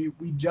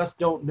 We just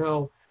don't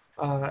know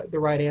the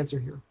right answer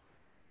here.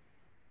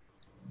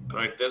 All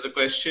right, there's a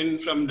question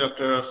from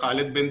Dr.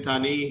 Khalid bin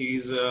Thani.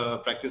 He's a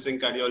practicing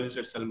cardiologist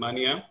at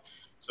Salmania.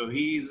 So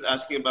he's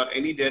asking about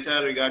any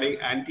data regarding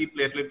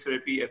antiplatelet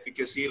therapy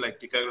efficacy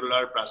like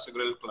ticagrelor,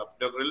 prasugrel,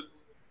 clopidogrel,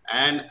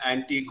 and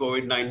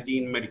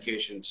anti-COVID-19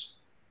 medications.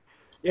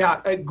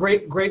 Yeah, a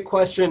great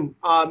question.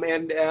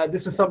 And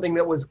this was something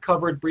that was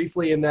covered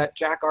briefly in that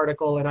Jack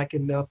article, and I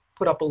can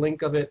put up a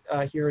link of it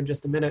here in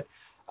just a minute.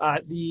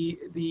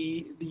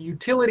 The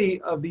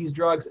utility of these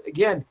drugs,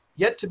 again,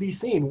 yet to be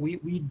seen.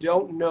 We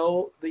don't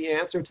know the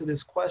answer to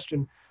this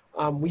question.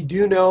 We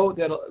do know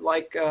that,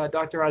 like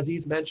Dr.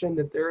 Aziz mentioned,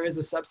 that there is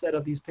a subset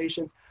of these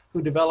patients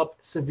who develop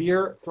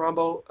severe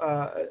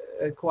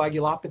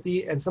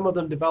thrombocoagulopathy, and some of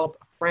them develop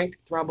frank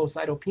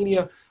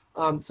thrombocytopenia.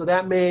 So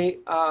that may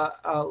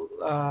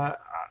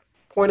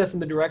point us in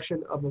the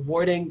direction of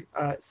avoiding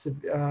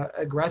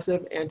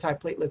aggressive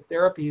antiplatelet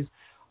therapies,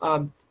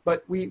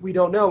 but we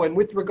don't know. And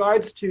with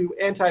regards to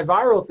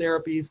antiviral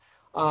therapies,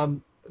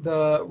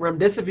 the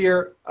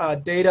remdesivir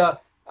data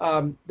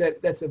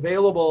that's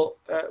available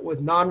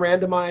was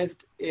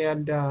non-randomized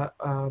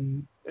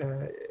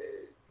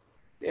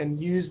and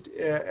used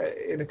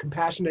in a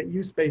compassionate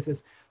use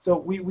basis. So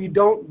we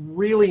don't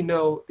really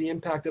know the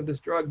impact of this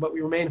drug, but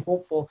we remain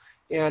hopeful.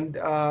 And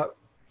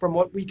from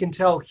what we can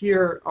tell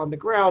here on the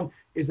ground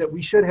is that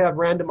we should have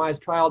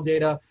randomized trial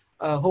data,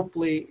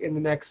 hopefully in the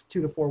next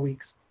 2 to 4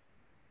 weeks.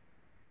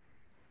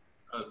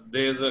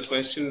 There's a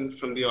question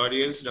from the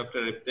audience.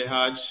 Dr.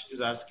 Ibtihaj is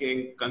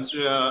asking,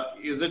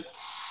 is it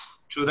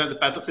true that the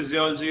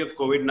pathophysiology of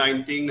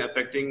COVID-19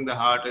 affecting the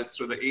heart is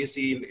through the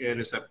ACE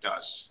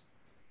receptors?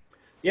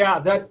 Yeah,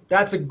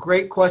 that's a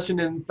great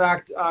question. And in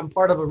fact, I'm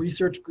part of a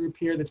research group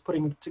here that's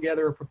putting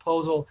together a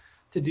proposal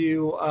to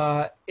do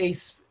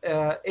ACE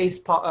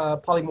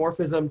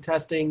polymorphism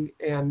testing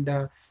and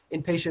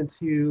in patients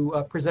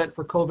who present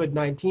for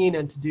COVID-19,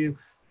 and to do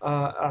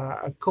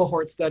a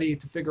cohort study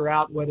to figure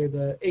out whether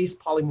the ACE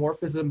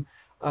polymorphism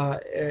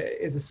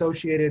is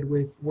associated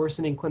with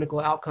worsening clinical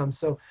outcomes.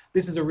 So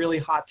this is a really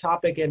hot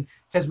topic and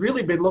has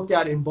really been looked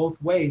at in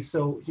both ways.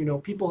 So,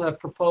 people have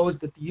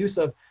proposed that the use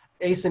of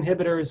ACE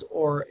inhibitors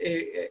or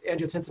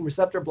angiotensin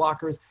receptor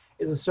blockers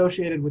is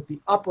associated with the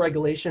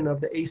upregulation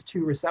of the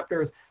ACE2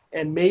 receptors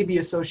and may be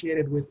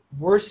associated with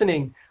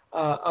worsening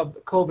of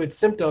COVID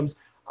symptoms.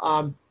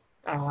 And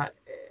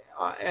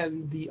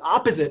the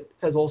opposite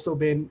has also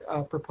been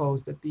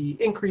proposed, that the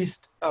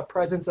increased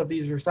presence of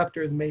these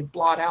receptors may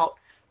blot out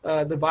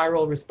the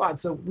viral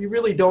response. So we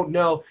really don't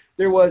know.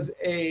 There was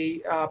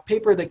a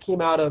paper that came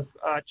out of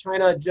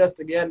China just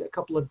again a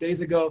couple of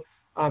days ago.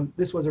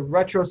 This was a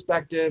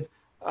retrospective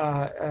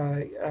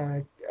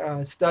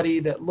study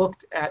that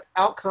looked at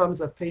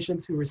outcomes of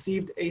patients who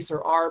received ACE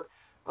or ARB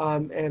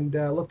and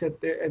looked at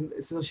their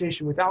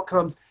association with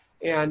outcomes.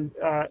 And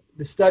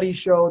the study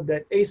showed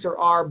that ACE or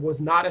ARB was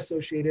not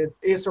associated,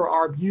 ACE or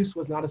ARB use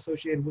was not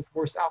associated with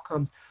worse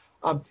outcomes.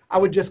 I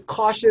would just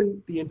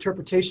caution the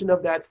interpretation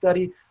of that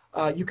study.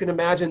 You can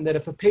imagine that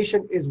if a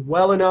patient is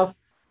well enough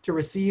to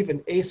receive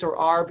an ACE or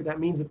ARB, that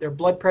means that their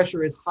blood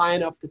pressure is high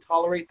enough to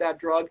tolerate that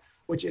drug,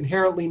 which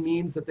inherently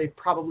means that they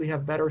probably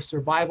have better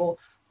survival.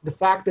 The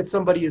fact that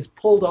somebody is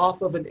pulled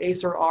off of an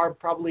ACE or ARB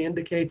probably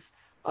indicates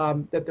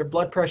that their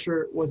blood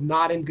pressure was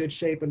not in good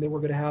shape and they were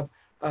going to have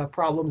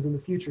problems in the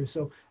future.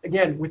 So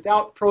again,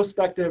 without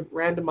prospective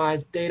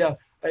randomized data,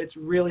 it's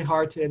really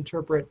hard to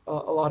interpret a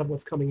lot of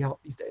what's coming out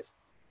these days.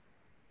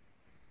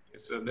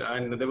 So,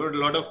 and there were a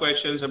lot of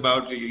questions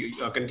about the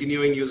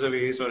continuing use of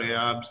ACE or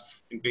ARBs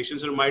in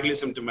patients who are mildly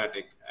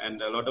symptomatic. And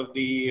a lot of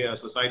the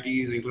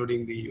societies,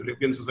 including the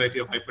European Society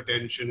of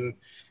Hypertension,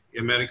 the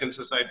American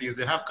societies,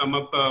 they have come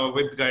up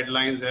with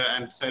guidelines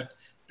and said,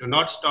 do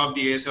not stop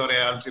the ACE or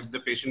ARBs if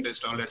the patient is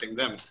tolerating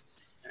them.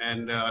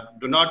 And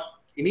do not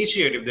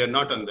initiate if they're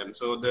not on them.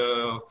 So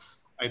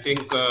I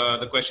think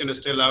the question is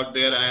still out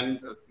there and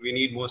we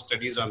need more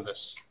studies on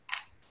this.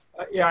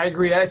 Yeah, I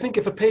agree. I think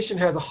if a patient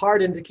has a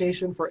hard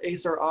indication for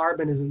ACE or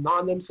ARB and isn't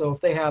on them, so if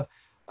they have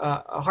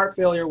a heart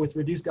failure with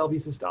reduced LV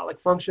systolic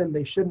function,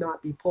 they should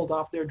not be pulled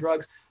off their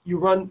drugs. You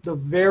run the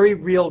very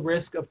real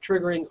risk of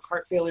triggering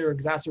heart failure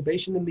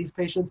exacerbation in these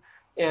patients.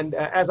 And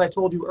as I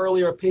told you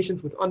earlier,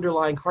 patients with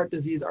underlying heart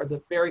disease are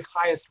the very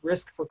highest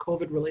risk for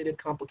COVID-related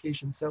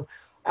complications. So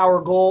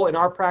our goal in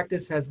our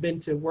practice has been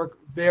to work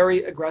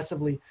very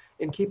aggressively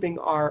in keeping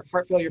our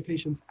heart failure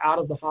patients out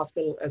of the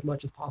hospital as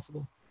much as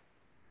possible.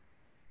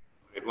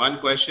 One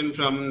question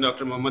from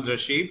Dr. Mohammed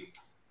Rashid.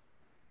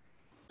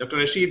 Dr.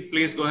 Rashid,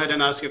 please go ahead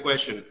and ask your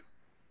question.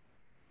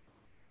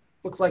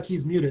 Looks like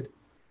he's muted.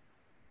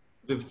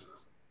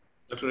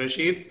 Dr.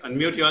 Rashid,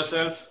 unmute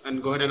yourself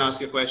and go ahead and ask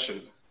your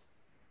question.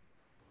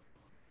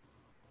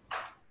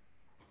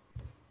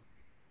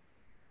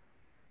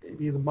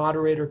 Maybe the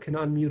moderator can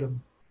unmute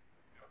him.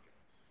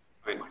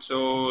 Fine.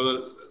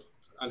 So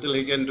until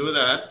he can do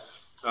that,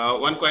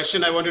 one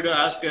question I wanted to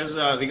ask is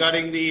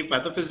regarding the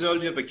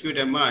pathophysiology of acute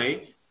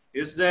MI.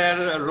 Is there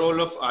a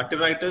role of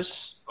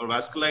arteritis or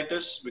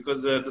vasculitis?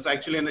 Because there's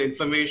actually an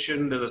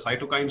inflammation, there's a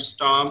cytokine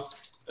storm.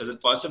 Is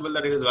it possible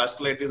that it is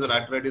vasculitis or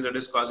arteritis that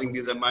is causing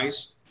these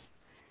MIs?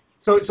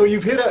 So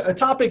you've hit a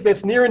topic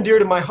that's near and dear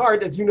to my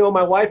heart. As you know,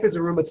 my wife is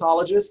a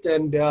rheumatologist,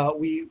 and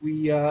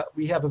we have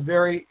we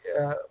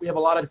have a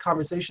lot of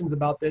conversations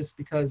about this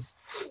because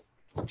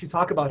what you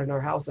talk about in our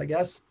house, I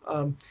guess.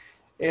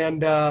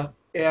 And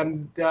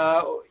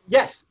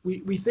yes,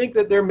 we think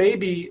that there may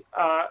be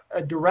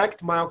a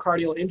direct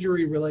myocardial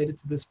injury related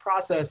to this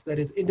process that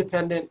is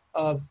independent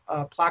of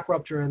plaque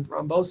rupture and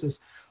thrombosis.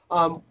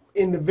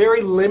 In the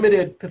very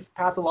limited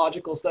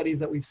pathological studies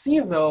that we've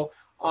seen, though,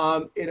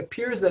 it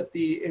appears that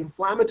the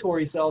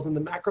inflammatory cells and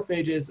the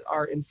macrophages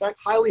are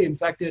highly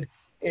infected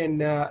in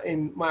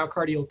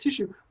myocardial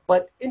tissue.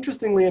 But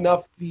interestingly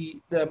enough, the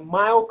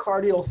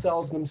myocardial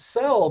cells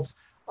themselves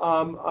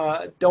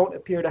don't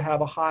appear to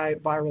have a high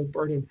viral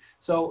burden.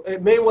 So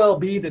it may well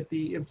be that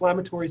the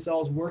inflammatory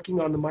cells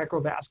working on the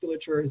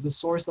microvasculature is the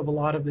source of a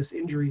lot of this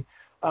injury,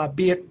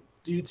 be it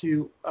due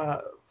to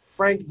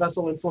frank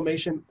vessel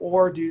inflammation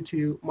or due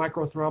to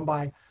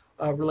microthrombi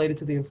related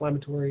to the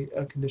inflammatory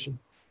condition.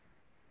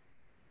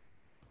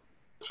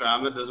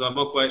 Ahmed, there's one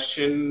more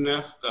question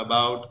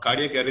about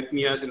cardiac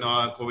arrhythmias in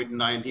our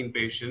COVID-19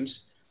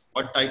 patients.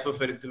 What type of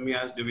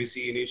arrhythmias do we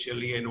see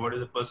initially, and what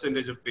is the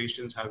percentage of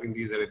patients having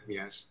these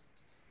arrhythmias?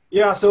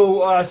 Yeah,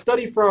 so a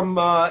study from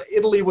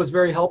Italy was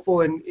very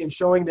helpful in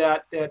showing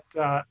that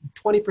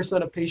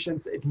 20% of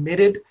patients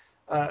admitted.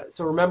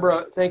 So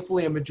remember,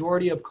 thankfully, a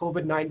majority of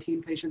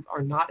COVID-19 patients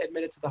are not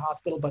admitted to the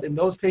hospital, but in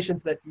those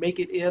patients that make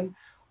it in,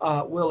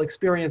 will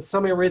experience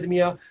some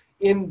arrhythmia.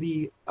 In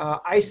the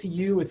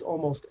ICU, it's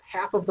almost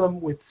half of them,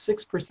 with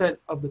 6%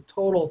 of the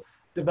total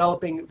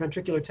developing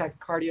ventricular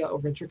tachycardia or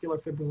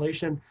ventricular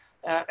fibrillation.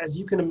 As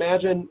you can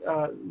imagine,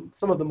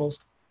 some of the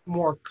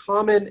more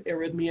common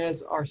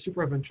arrhythmias are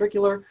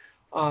supraventricular,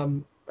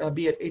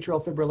 be it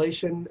atrial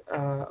fibrillation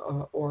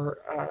or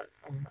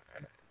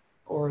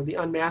the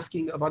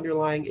unmasking of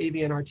underlying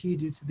AVNRT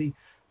due to the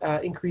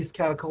increased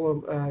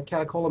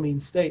catecholamine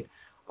state,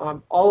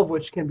 all of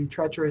which can be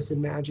treacherous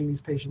in managing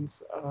these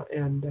patients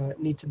and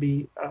need to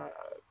be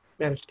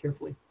managed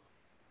carefully.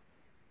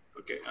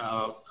 Okay.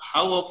 How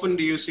often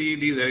do you see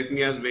these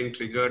arrhythmias being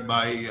triggered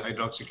by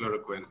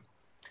hydroxychloroquine?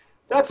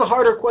 That's a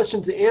harder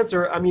question to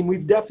answer. I mean,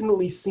 we've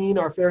definitely seen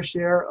our fair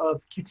share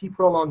of QT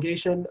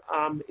prolongation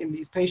in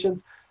these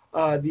patients.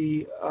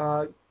 The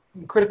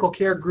critical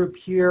care group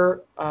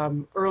here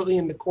early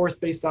in the course,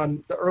 based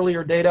on the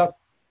earlier data,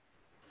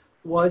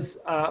 was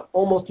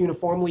almost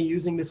uniformly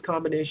using this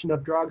combination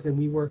of drugs, and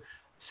we were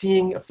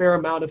seeing a fair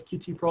amount of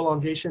QT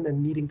prolongation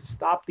and needing to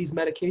stop these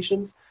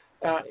medications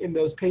in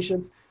those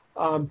patients.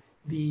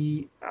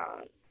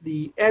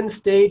 The end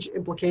stage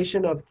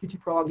implication of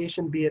QT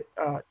prolongation, be it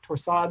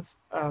torsades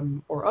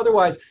or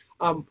otherwise,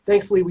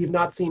 thankfully we've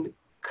not seen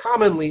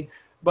commonly,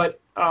 but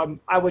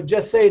I would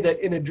just say that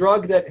in a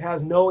drug that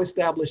has no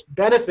established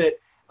benefit,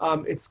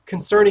 it's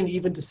concerning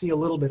even to see a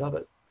little bit of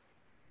it.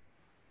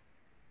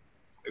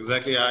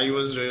 Exactly. I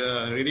was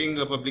reading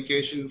a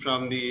publication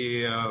from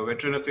the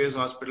Veteran Affairs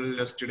Hospital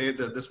yesterday,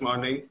 this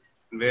morning,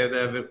 where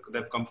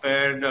they've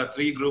compared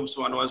three groups.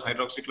 One was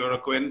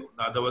hydroxychloroquine,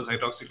 the other was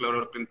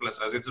hydroxychloroquine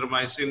plus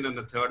azithromycin, and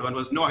the third one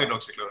was no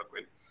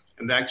hydroxychloroquine.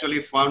 And they actually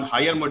found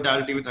higher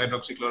mortality with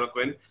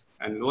hydroxychloroquine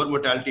and lower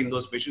mortality in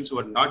those patients who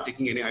were not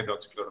taking any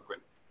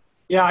hydroxychloroquine.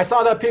 Yeah, I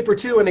saw that paper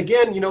too. And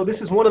again, you know,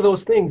 this is one of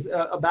those things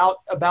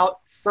about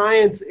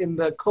science in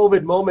the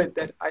COVID moment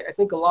that I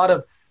think a lot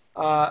of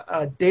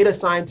data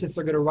scientists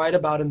are going to write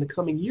about in the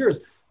coming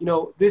years. You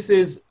know, this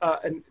is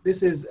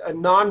a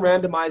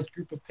non-randomized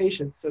group of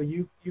patients. So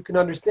you can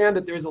understand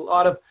that there's a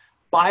lot of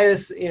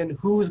bias in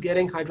who's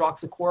getting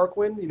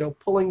hydroxychloroquine. You know,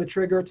 pulling the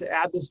trigger to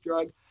add this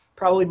drug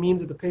probably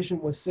means that the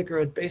patient was sicker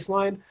at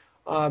baseline.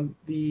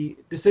 The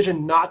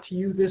decision not to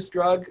use this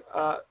drug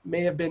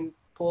may have been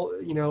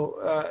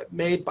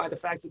made by the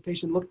fact that the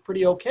patient looked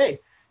pretty okay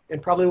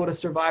and probably would have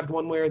survived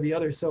one way or the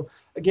other. So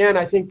again,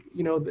 I think,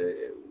 you know,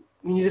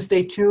 we need to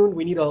stay tuned.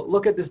 We need to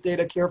look at this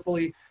data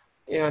carefully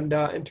and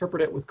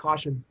interpret it with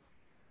caution.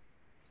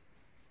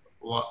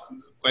 Well,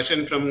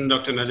 question from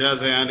Dr.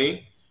 Najah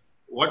Zayani.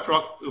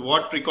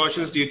 What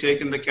precautions do you take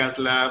in the cath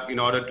lab in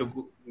order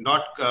to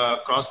not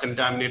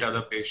cross-contaminate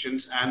other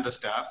patients and the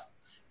staff?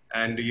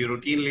 And do you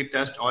routinely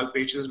test all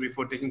patients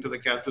before taking to the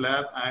cath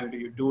lab? And do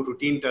you do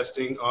routine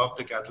testing of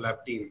the cath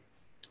lab team?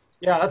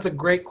 Yeah, that's a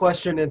great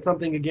question, and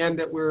something again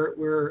that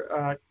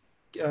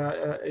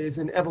is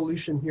an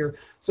evolution here.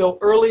 So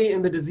early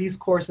in the disease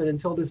course and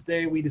until this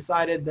day, we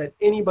decided that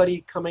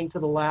anybody coming to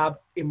the lab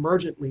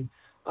emergently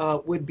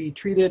would be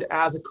treated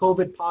as a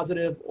COVID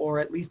positive or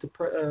at least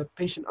a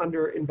patient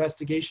under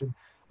investigation,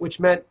 which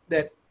meant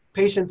that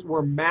patients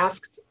were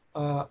masked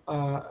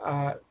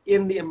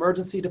in the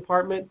emergency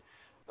department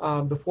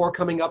before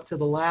coming up to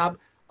the lab.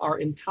 Our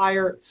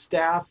entire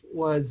staff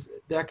was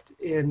decked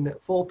in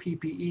full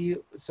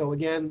PPE. So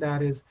again,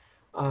 that is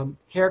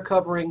hair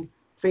covering,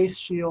 face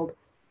shield,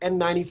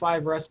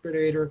 N95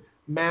 respirator,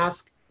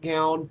 mask,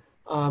 gown,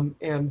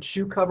 and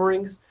shoe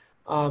coverings.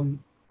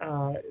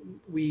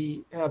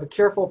 We have a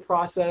careful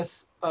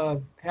process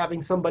of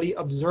having somebody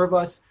observe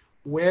us,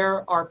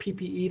 wear our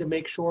PPE to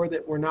make sure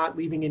that we're not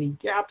leaving any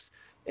gaps.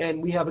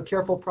 And we have a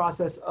careful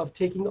process of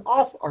taking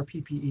off our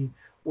PPE,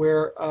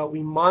 where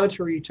we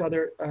monitor each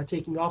other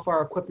taking off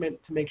our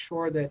equipment to make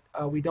sure that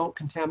we don't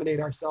contaminate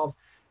ourselves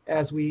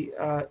as we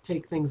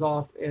take things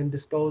off and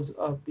dispose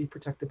of the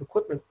protective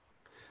equipment.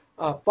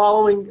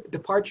 Following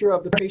departure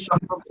of the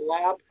patient from the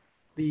lab,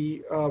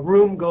 the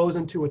room goes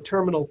into a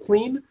terminal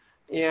clean,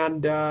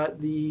 and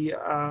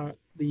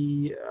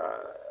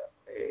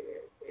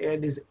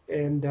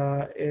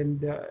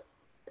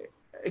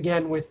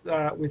again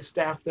with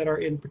staff that are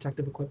in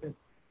protective equipment.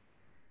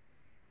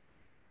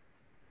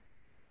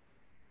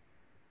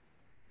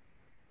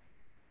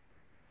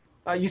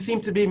 You seem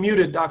to be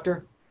muted,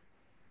 doctor.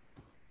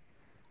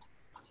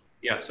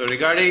 Yeah, so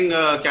regarding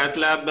cath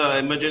lab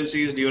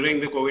emergencies during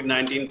the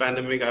COVID-19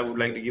 pandemic, I would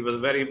like to give a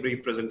very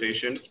brief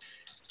presentation.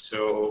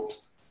 So,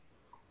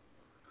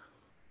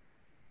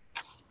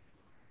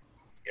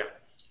 yeah.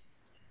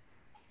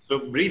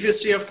 So brief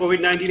history of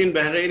COVID-19 in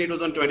Bahrain. It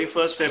was on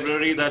 21st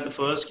February that the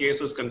first case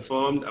was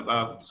confirmed.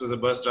 This was a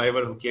bus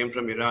driver who came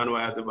from Iran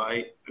via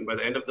Dubai. And by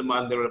the end of the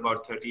month, there were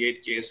about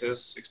 38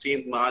 cases.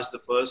 16th March, the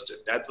first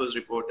death was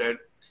reported.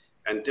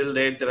 Until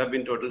date, there have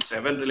been total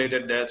 7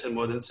 related deaths and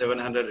more than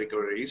 700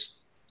 recoveries.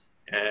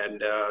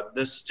 And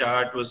this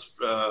chart is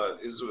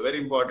very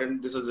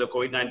important. This is the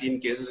COVID-19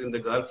 cases in the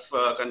Gulf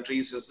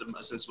countries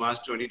since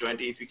March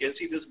 2020. If you can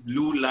see, this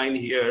blue line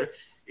here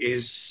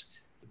is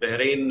the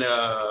Bahrain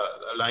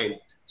line.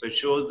 So it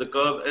shows the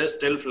curve is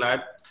still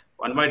flat.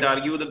 One might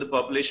argue that the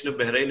population of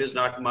Bahrain is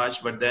not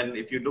much, but then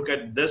if you look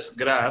at this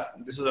graph,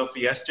 this is of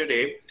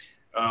yesterday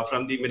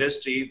from the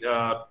ministry.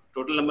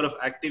 Total number of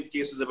active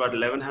cases about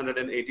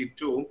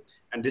 1182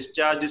 and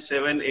discharged is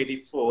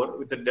 784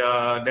 with a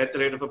death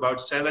rate of about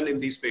 7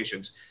 in these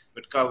patients.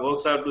 It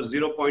works out to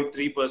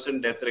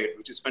 0.3% death rate,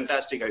 which is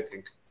fantastic, I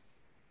think.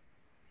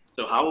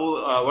 So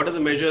what are the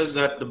measures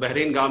that the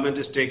Bahrain government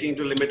is taking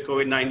to limit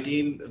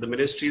COVID-19? The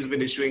ministry has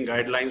been issuing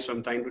guidelines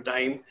from time to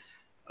time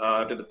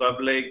to the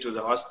public, to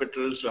the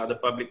hospitals, to other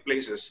public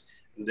places.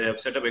 They have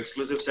set up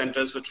exclusive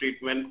centers for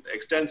treatment,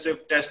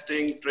 extensive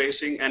testing,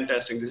 tracing, and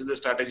testing. This is the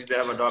strategy they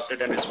have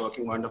adopted, and it's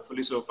working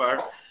wonderfully so far.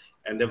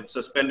 And they've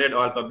suspended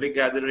all public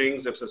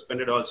gatherings. They've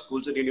suspended all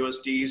schools and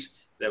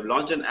universities. They've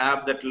launched an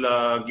app that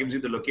gives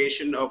you the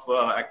location of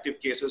active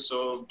cases.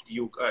 So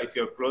if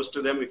you're close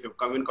to them, if you've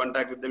come in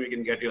contact with them, you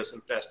can get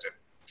yourself tested.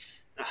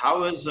 Now,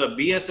 how is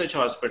BSH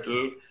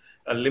hospital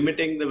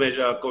limiting the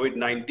measure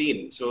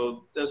COVID-19?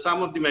 So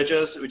some of the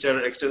measures which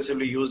are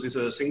extensively used is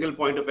a single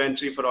point of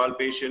entry for all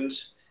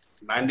patients,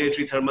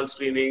 mandatory thermal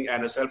screening,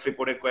 and a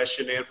self-reported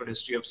questionnaire for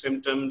history of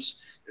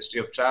symptoms, history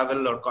of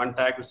travel or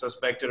contact with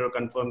suspected or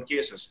confirmed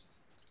cases.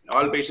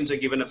 All patients are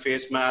given a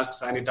face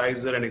mask,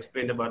 sanitizer, and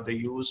explained about the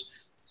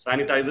use.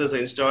 Sanitizers are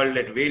installed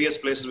at various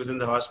places within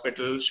the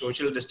hospital.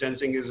 Social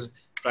distancing is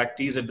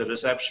practiced at the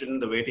reception,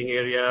 the waiting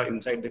area,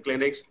 inside the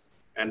clinics,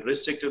 and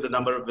restricted the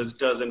number of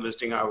visitors and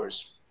visiting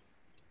hours.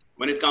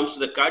 When it comes to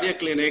the cardiac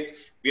clinic,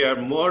 we are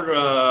more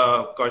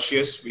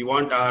cautious. We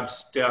want our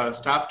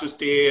staff to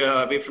stay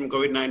away from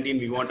COVID-19.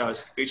 We want our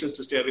patients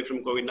to stay away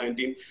from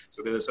COVID-19.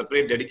 So there's a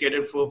separate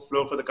dedicated floor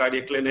for the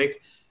cardiac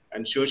clinic,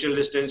 and social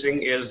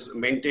distancing is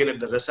maintained at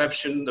the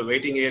reception, the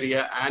waiting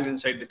area, and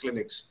inside the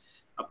clinics.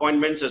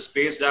 Appointments are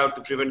spaced out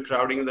to prevent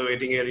crowding in the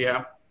waiting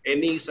area.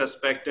 Any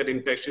suspected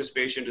infectious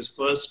patient is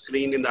first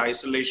screened in the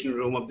isolation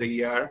room of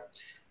the ER.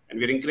 And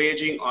we're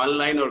encouraging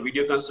online or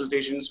video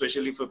consultation,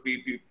 especially for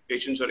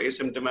patients who are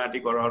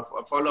asymptomatic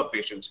or follow-up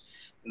patients.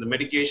 And the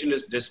medication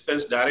is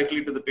dispensed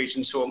directly to the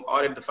patient's home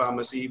or at the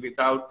pharmacy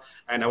without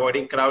and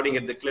avoiding crowding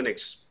at the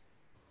clinics.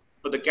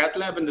 For the cath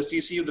lab and the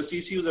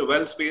CCUs are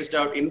well spaced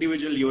out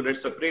individual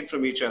units separate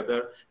from each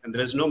other, and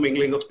there is no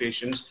mingling of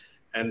patients.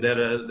 And there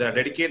are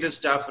dedicated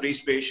staff for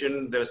each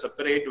patient. There is a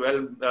separate,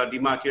 well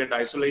demarcated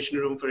isolation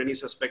room for any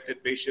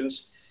suspected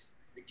patients.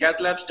 The cath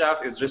lab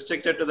staff is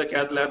restricted to the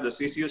cath lab. The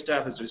CCU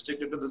staff is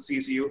restricted to the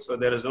CCU. So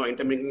there is no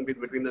intermingling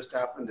between the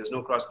staff, and there's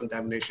no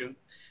cross-contamination.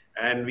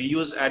 And we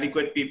use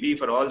adequate PPE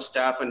for all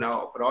staff and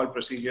now for all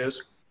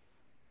procedures.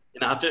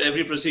 And after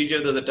every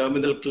procedure, there's a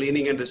terminal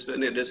cleaning and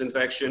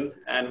disinfection.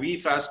 And we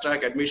fast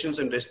track admissions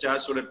and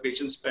discharge so that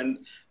patients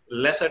spend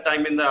lesser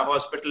time in the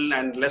hospital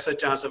and lesser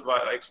chance of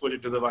exposure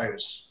to the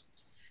virus.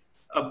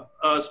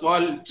 A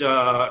small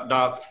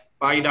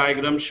pie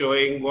diagram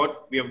showing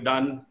what we have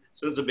done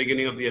since the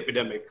beginning of the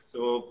epidemic.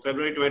 So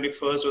February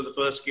 21st was the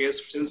first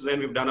case. Since then,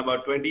 we've done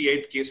about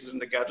 28 cases in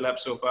the cath lab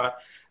so far.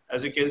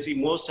 As you can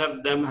see, most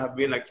of them have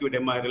been acute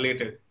MI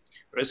related.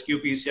 Rescue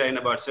PCI in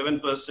about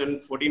 7%,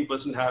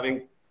 14%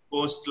 having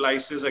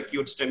post-lysis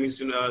acute STEMI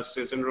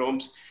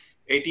syndromes,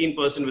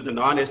 18% with a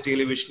non-ST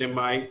elevation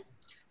MI,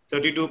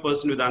 32%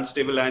 with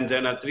unstable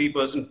angina,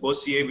 3%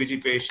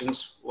 post-CABG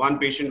patients, 1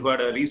 patient who had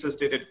a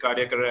resuscitated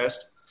cardiac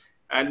arrest,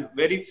 and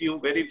very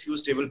few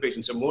stable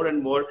patients. So more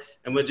and more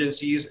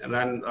emergencies and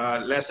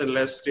less and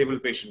less stable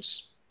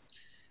patients.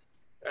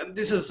 And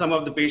this is some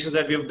of the patients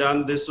that we have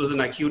done. This was an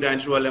acute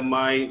antiviral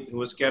MI who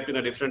was kept in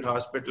a different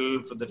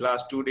hospital for the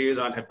last 2 days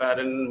on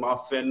heparin,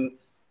 morphine,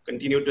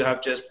 continued to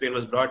have chest pain,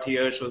 was brought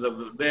here, shows a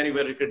very,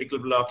 very critical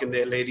block in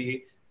the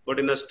LAD, put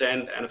in a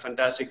stent, and a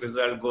fantastic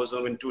result, goes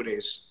home in 2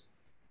 days.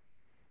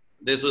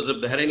 This was a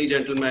Bahraini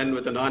gentleman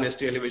with a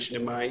non-ST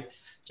elevation MI,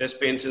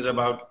 chest pain since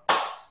about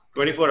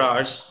 24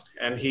 hours,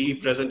 and he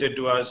presented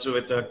to us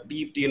with a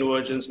deep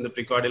de-invergence in the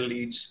precordial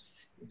leads.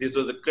 This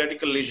was a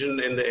critical lesion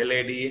in the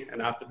LAD,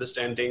 and after the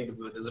stenting,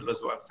 the result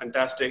was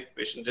fantastic.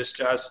 Patient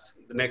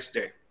discharged the next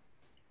day.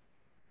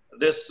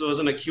 This was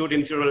an acute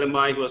inferior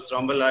MI. He was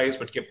thrombolized,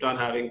 but kept on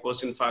having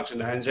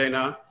post-infarction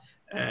angina.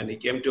 And he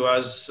came to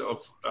us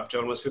after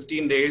almost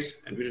 15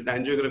 days, and we did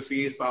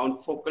angiography,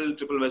 found focal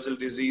triple vessel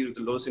disease with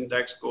a low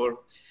syntax score.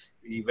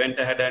 We went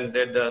ahead and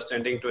did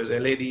stenting to his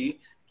LAD,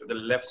 to the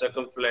left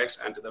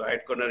circumflex and to the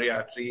right coronary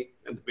artery,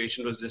 and the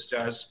patient was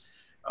discharged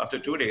after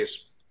 2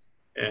 days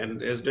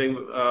and is doing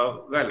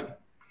well.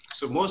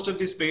 So most of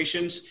these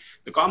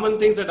patients, the common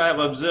things that I have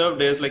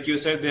observed is, like you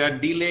said, they are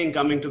delaying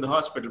coming to the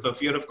hospital for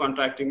fear of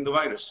contracting the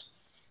virus.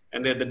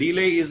 And the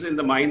delay is in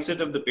the mindset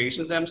of the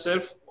patients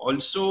themselves,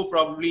 also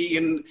probably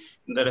in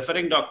the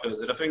referring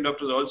doctors. The referring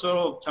doctors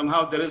also,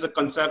 somehow there is a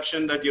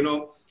conception that,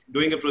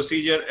 doing a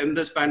procedure in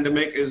this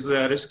pandemic is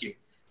risky.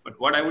 But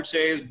what I would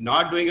say is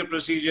not doing a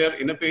procedure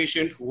in a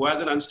patient who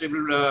has an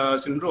unstable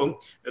syndrome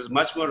is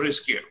much more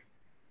riskier.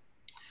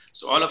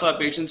 So all of our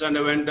patients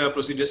underwent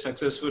procedures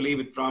successfully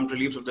with prompt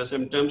relief of the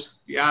symptoms.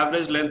 The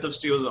average length of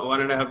stay was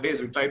 1.5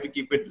 days. We tried to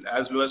keep it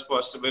as low as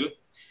possible.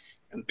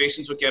 And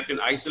patients were kept in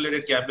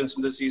isolated cabins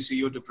in the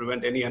CCU to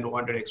prevent any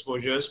unwanted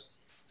exposures.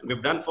 And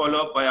we've done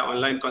follow-up via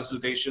online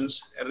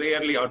consultations.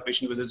 Rarely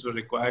outpatient visits were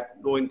required.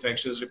 No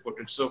infections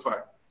reported so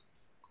far.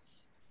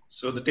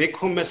 So the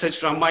take-home message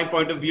from my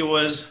point of view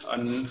was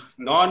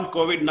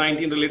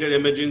non-COVID-19 related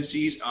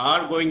emergencies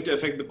are going to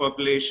affect the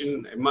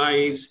population,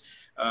 MIs,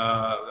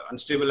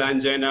 unstable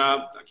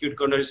angina, acute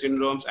coronary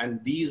syndromes,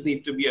 and these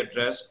need to be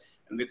addressed.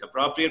 And with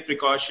appropriate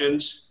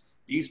precautions,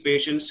 these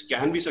patients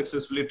can be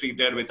successfully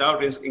treated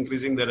without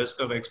increasing the risk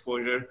of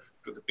exposure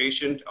to the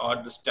patient or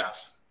the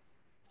staff.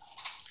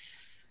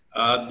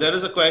 There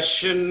is a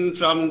question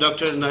from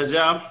Dr.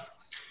 Naja.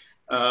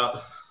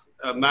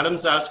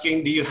 Madam's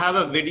asking, do you have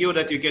a video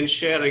that you can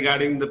share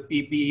regarding the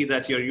PPE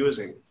that you're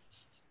using?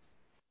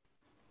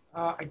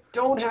 I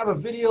don't have a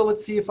video.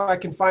 Let's see if I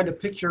can find a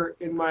picture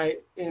in my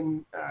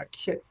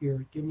kit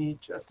here. Give me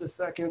just a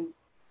second,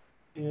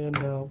 and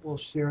we'll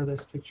share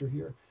this picture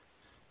here.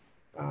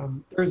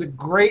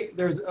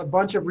 There's a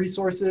bunch of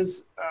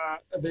resources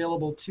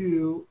available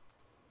too.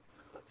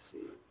 Let's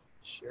see,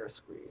 share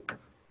screen.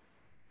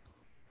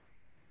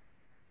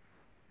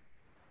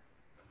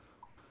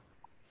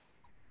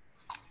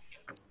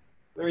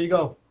 There you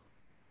go.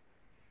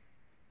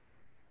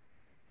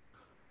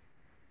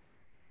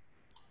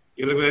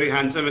 You look very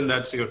handsome in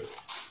that suit.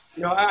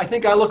 I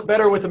think I look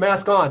better with the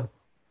mask on.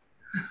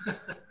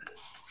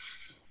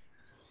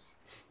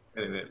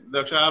 Anyway,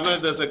 Dr.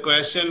 Ahmed, there's a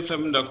question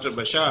from Dr.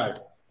 Bashar.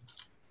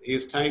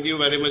 He's thank you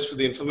very much for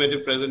the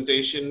informative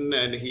presentation,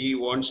 and he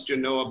wants to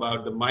know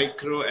about the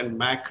micro and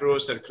macro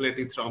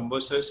circulatory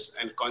thrombosis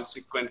and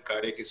consequent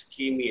cardiac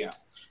ischemia.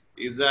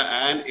 Is there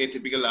an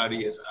atypical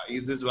RDS?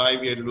 Is this why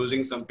we are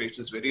losing some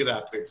patients very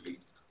rapidly?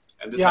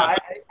 And this yeah,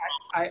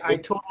 I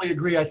totally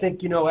agree. I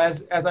think,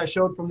 as I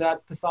showed from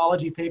that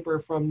pathology paper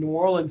from New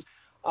Orleans,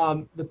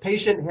 the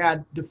patient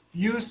had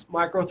diffuse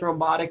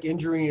microthrombotic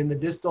injury in the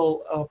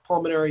distal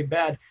pulmonary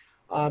bed.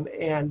 Let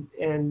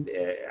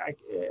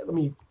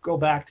me go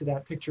back to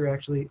that picture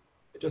actually,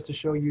 just to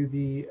show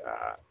you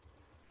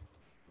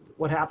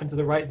what happened to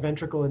the right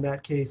ventricle in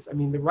that case. I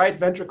mean, the right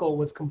ventricle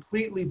was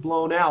completely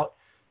blown out.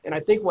 And I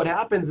think what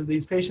happens is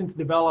these patients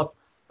develop,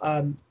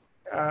 a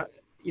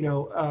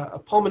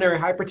pulmonary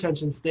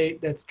hypertension state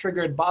that's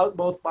triggered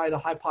both by the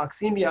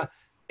hypoxemia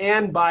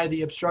and by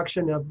the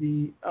obstruction of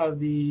the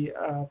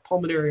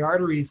pulmonary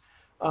arteries.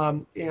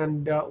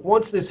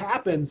 Once this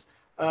happens,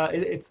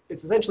 it's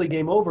essentially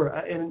game over.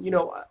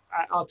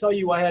 I'll tell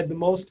you, I had the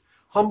most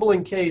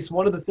humbling case.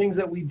 One of the things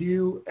that we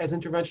do as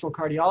interventional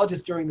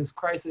cardiologists during this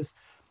crisis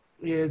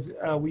is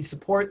we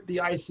support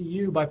the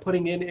ICU by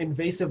putting in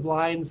invasive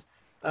lines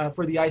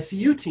for the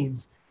ICU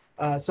teams.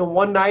 So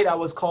one night I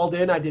was called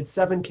in, I did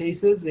 7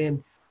 cases,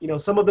 and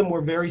some of them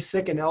were very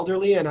sick and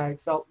elderly, and I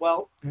felt,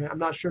 well, I'm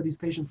not sure these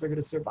patients are going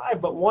to survive.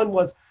 But one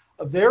was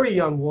a very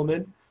young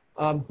woman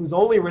whose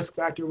only risk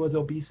factor was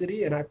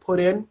obesity, and I put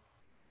in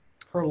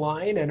her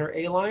line and her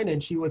A line,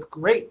 and she was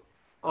great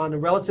on a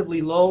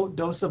relatively low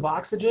dose of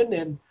oxygen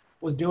and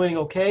was doing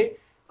okay.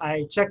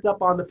 I checked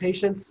up on the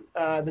patients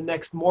the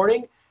next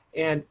morning,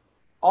 and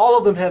all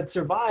of them had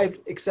survived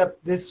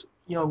except this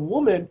young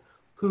woman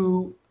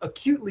who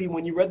acutely,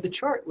 when you read the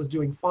chart, was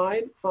doing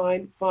fine,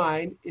 fine,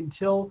 fine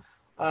until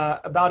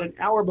about an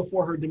hour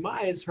before her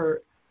demise.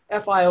 Her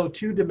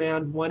FiO2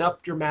 demand went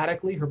up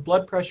dramatically, her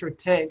blood pressure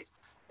tanked,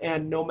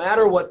 and no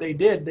matter what they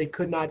did, they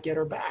could not get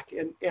her back.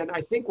 And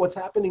I think what's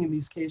happening in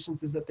these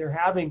patients is that they're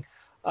having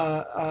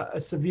a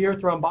severe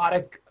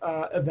thrombotic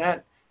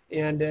event,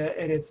 and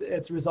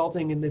it's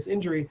resulting in this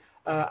injury.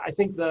 I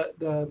think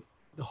the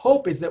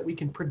hope is that we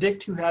can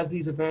predict who has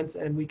these events,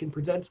 and we can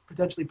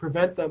potentially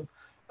prevent them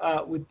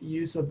with the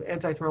use of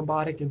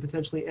antithrombotic and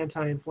potentially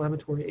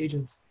anti-inflammatory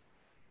agents.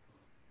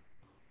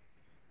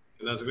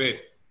 That's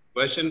great.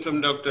 Question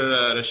from Dr.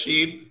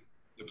 Rashid.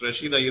 Dr.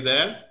 Rashid, are you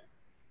there?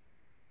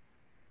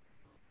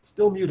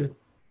 Still muted.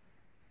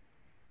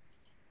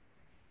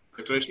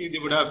 Dr. Rashid,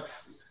 you would have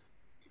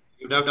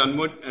to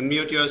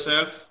unmute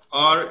yourself,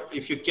 or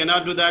if you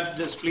cannot do that,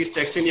 just please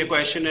text in your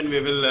question and we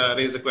will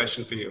raise the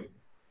question for you.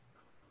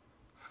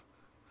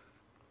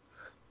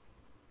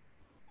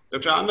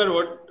 Dr. Amer,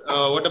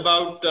 what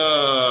about,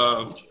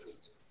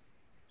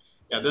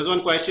 there's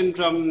one question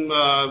from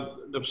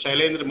Dr.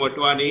 Shailendra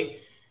Motwani.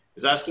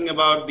 Is asking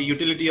about the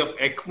utility of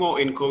ECMO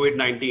in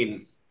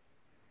COVID-19.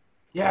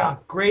 Yeah,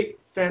 great,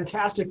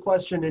 fantastic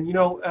question. And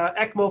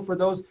ECMO, for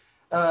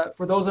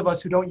those of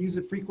us who don't use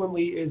it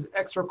frequently, is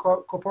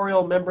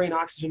extracorporeal membrane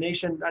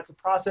oxygenation. That's a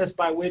process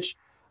by which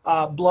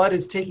blood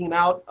is taken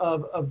out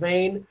of a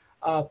vein,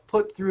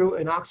 put through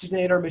an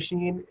oxygenator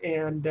machine,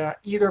 and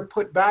either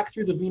put back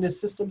through the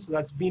venous system, so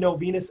that's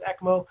veno-venous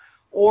ECMO,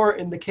 or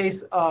in the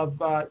case of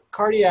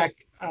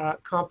cardiac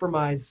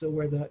compromise, so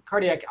where the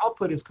cardiac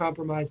output is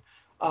compromised,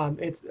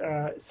 it's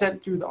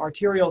sent through the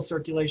arterial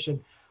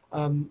circulation.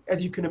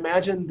 As you can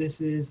imagine,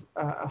 this is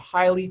a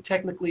highly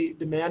technically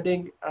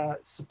demanding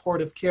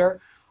supportive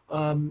care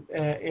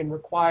and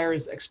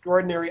requires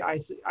extraordinary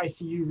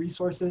ICU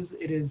resources.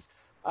 It is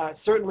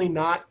certainly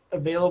not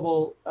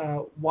available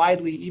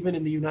widely, even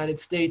in the United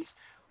States,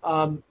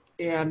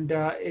 and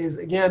is,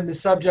 again, the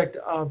subject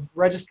of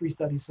registry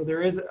studies. So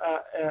there is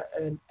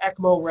an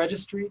ECMO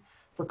registry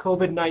for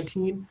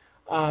COVID-19.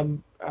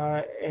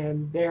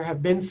 And there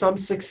have been some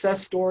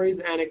success stories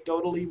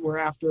anecdotally where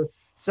after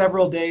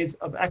several days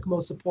of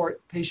ECMO support,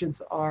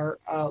 patients are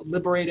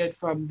liberated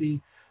from the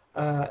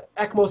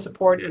ECMO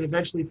support and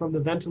eventually from the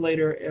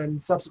ventilator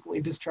and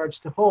subsequently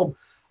discharged to home.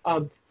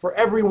 For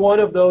every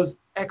one of those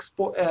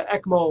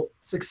ECMO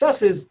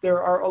successes,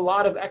 there are a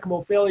lot of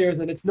ECMO failures,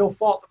 and it's no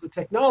fault of the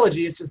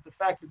technology. It's just the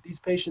fact that these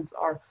patients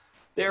are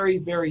very,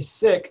 very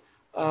sick,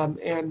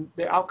 and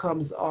the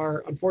outcomes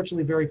are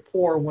unfortunately very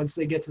poor once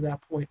they get to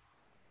that point.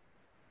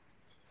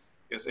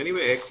 Yes,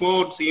 anyway,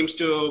 ECMO seems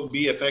to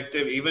be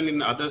effective even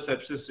in other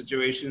sepsis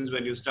situations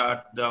when you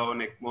start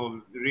down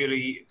ECMO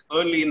really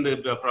early in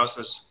the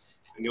process.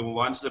 And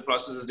once the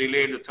process is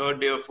delayed, the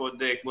third day or fourth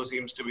day, ECMO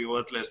seems to be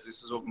worthless.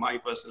 This is my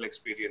personal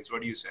experience.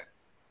 What do you say?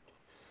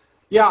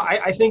 Yeah,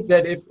 I think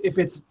that if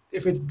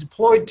it's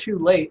deployed too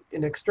late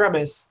in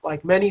extremis,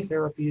 like many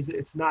therapies,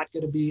 it's not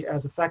going to be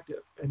as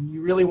effective. And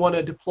you really want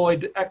to deploy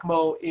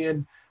ECMO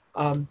in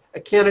a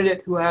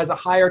candidate who has a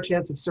higher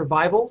chance of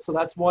survival. So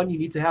that's one. You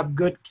need to have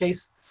good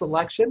case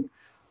selection.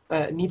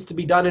 It needs to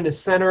be done in a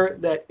center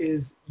that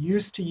is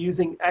used to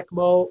using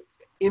ECMO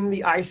in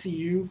the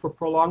ICU for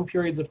prolonged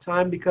periods of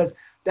time, because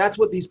that's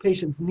what these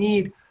patients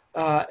need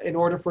in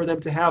order for them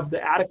to have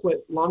the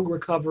adequate lung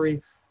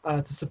recovery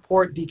to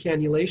support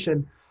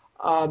decannulation.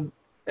 So,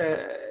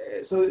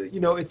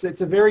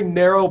 it's a very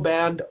narrow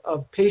band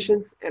of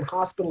patients and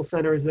hospital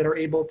centers that are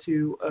able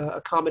to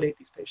accommodate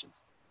these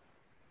patients.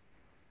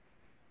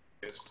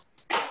 Yes.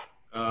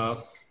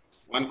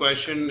 One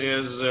question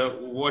is,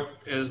 what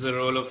is the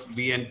role of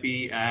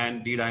BNP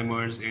and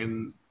D-dimers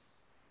in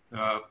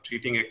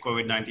treating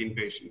COVID-19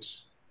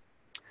 patients?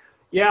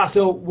 Yeah,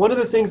 so one of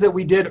the things that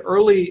we did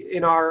early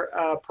in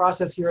our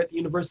process here at the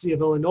University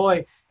of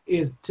Illinois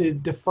is to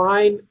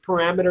define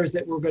parameters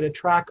that we're going to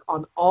track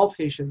on all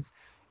patients.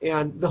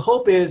 And the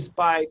hope is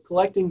by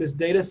collecting this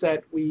data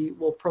set, we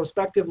will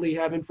prospectively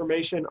have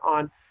information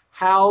on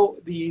how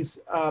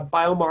these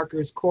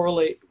biomarkers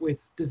correlate with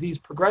disease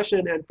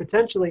progression and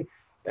potentially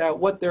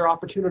what their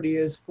opportunity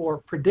is for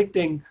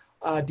predicting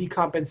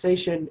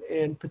decompensation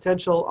and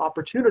potential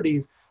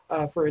opportunities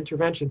for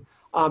intervention.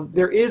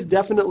 There is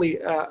definitely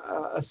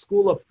a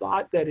school of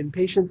thought that in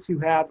patients who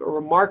have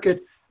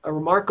a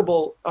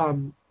remarkable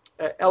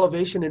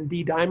elevation in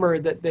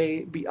D-dimer, that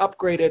they be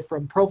upgraded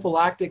from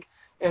prophylactic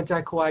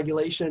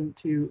anticoagulation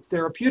to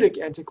therapeutic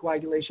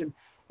anticoagulation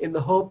in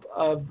the hope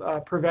of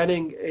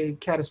preventing a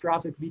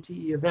catastrophic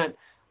VTE event.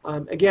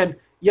 Again,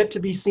 yet to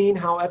be seen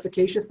how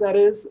efficacious that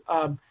is.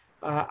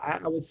 I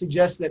would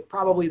suggest that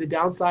probably the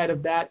downside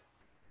of that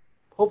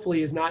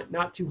hopefully is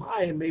not too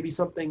high and maybe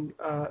something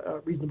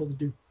reasonable to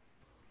do.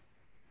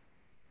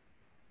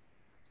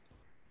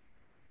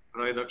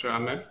 All right, Dr.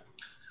 Ahmed.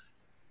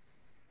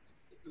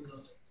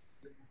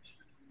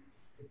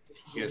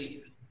 Yes.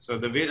 So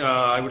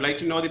I would like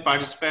to know the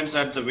participants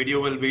that the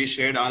video will be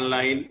shared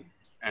online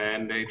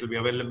and it will be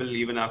available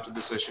even after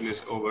the session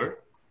is over.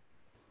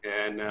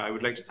 And I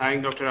would like to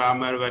thank Dr.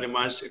 Amer very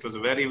much. It was a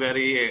very,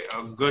 very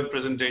good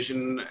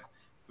presentation,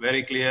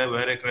 very clear,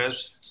 very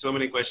crisp, so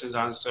many questions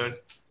answered.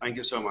 Thank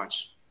you so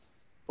much.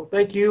 Well,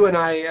 thank you, and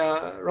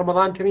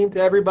Ramadan Kareem to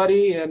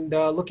everybody, and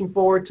looking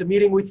forward to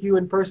meeting with you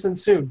in person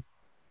soon.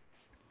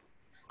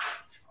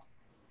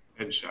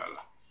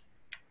 Inshallah.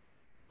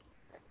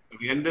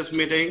 We end this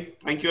meeting.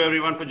 Thank you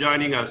everyone for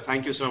joining us.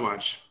 Thank you so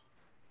much.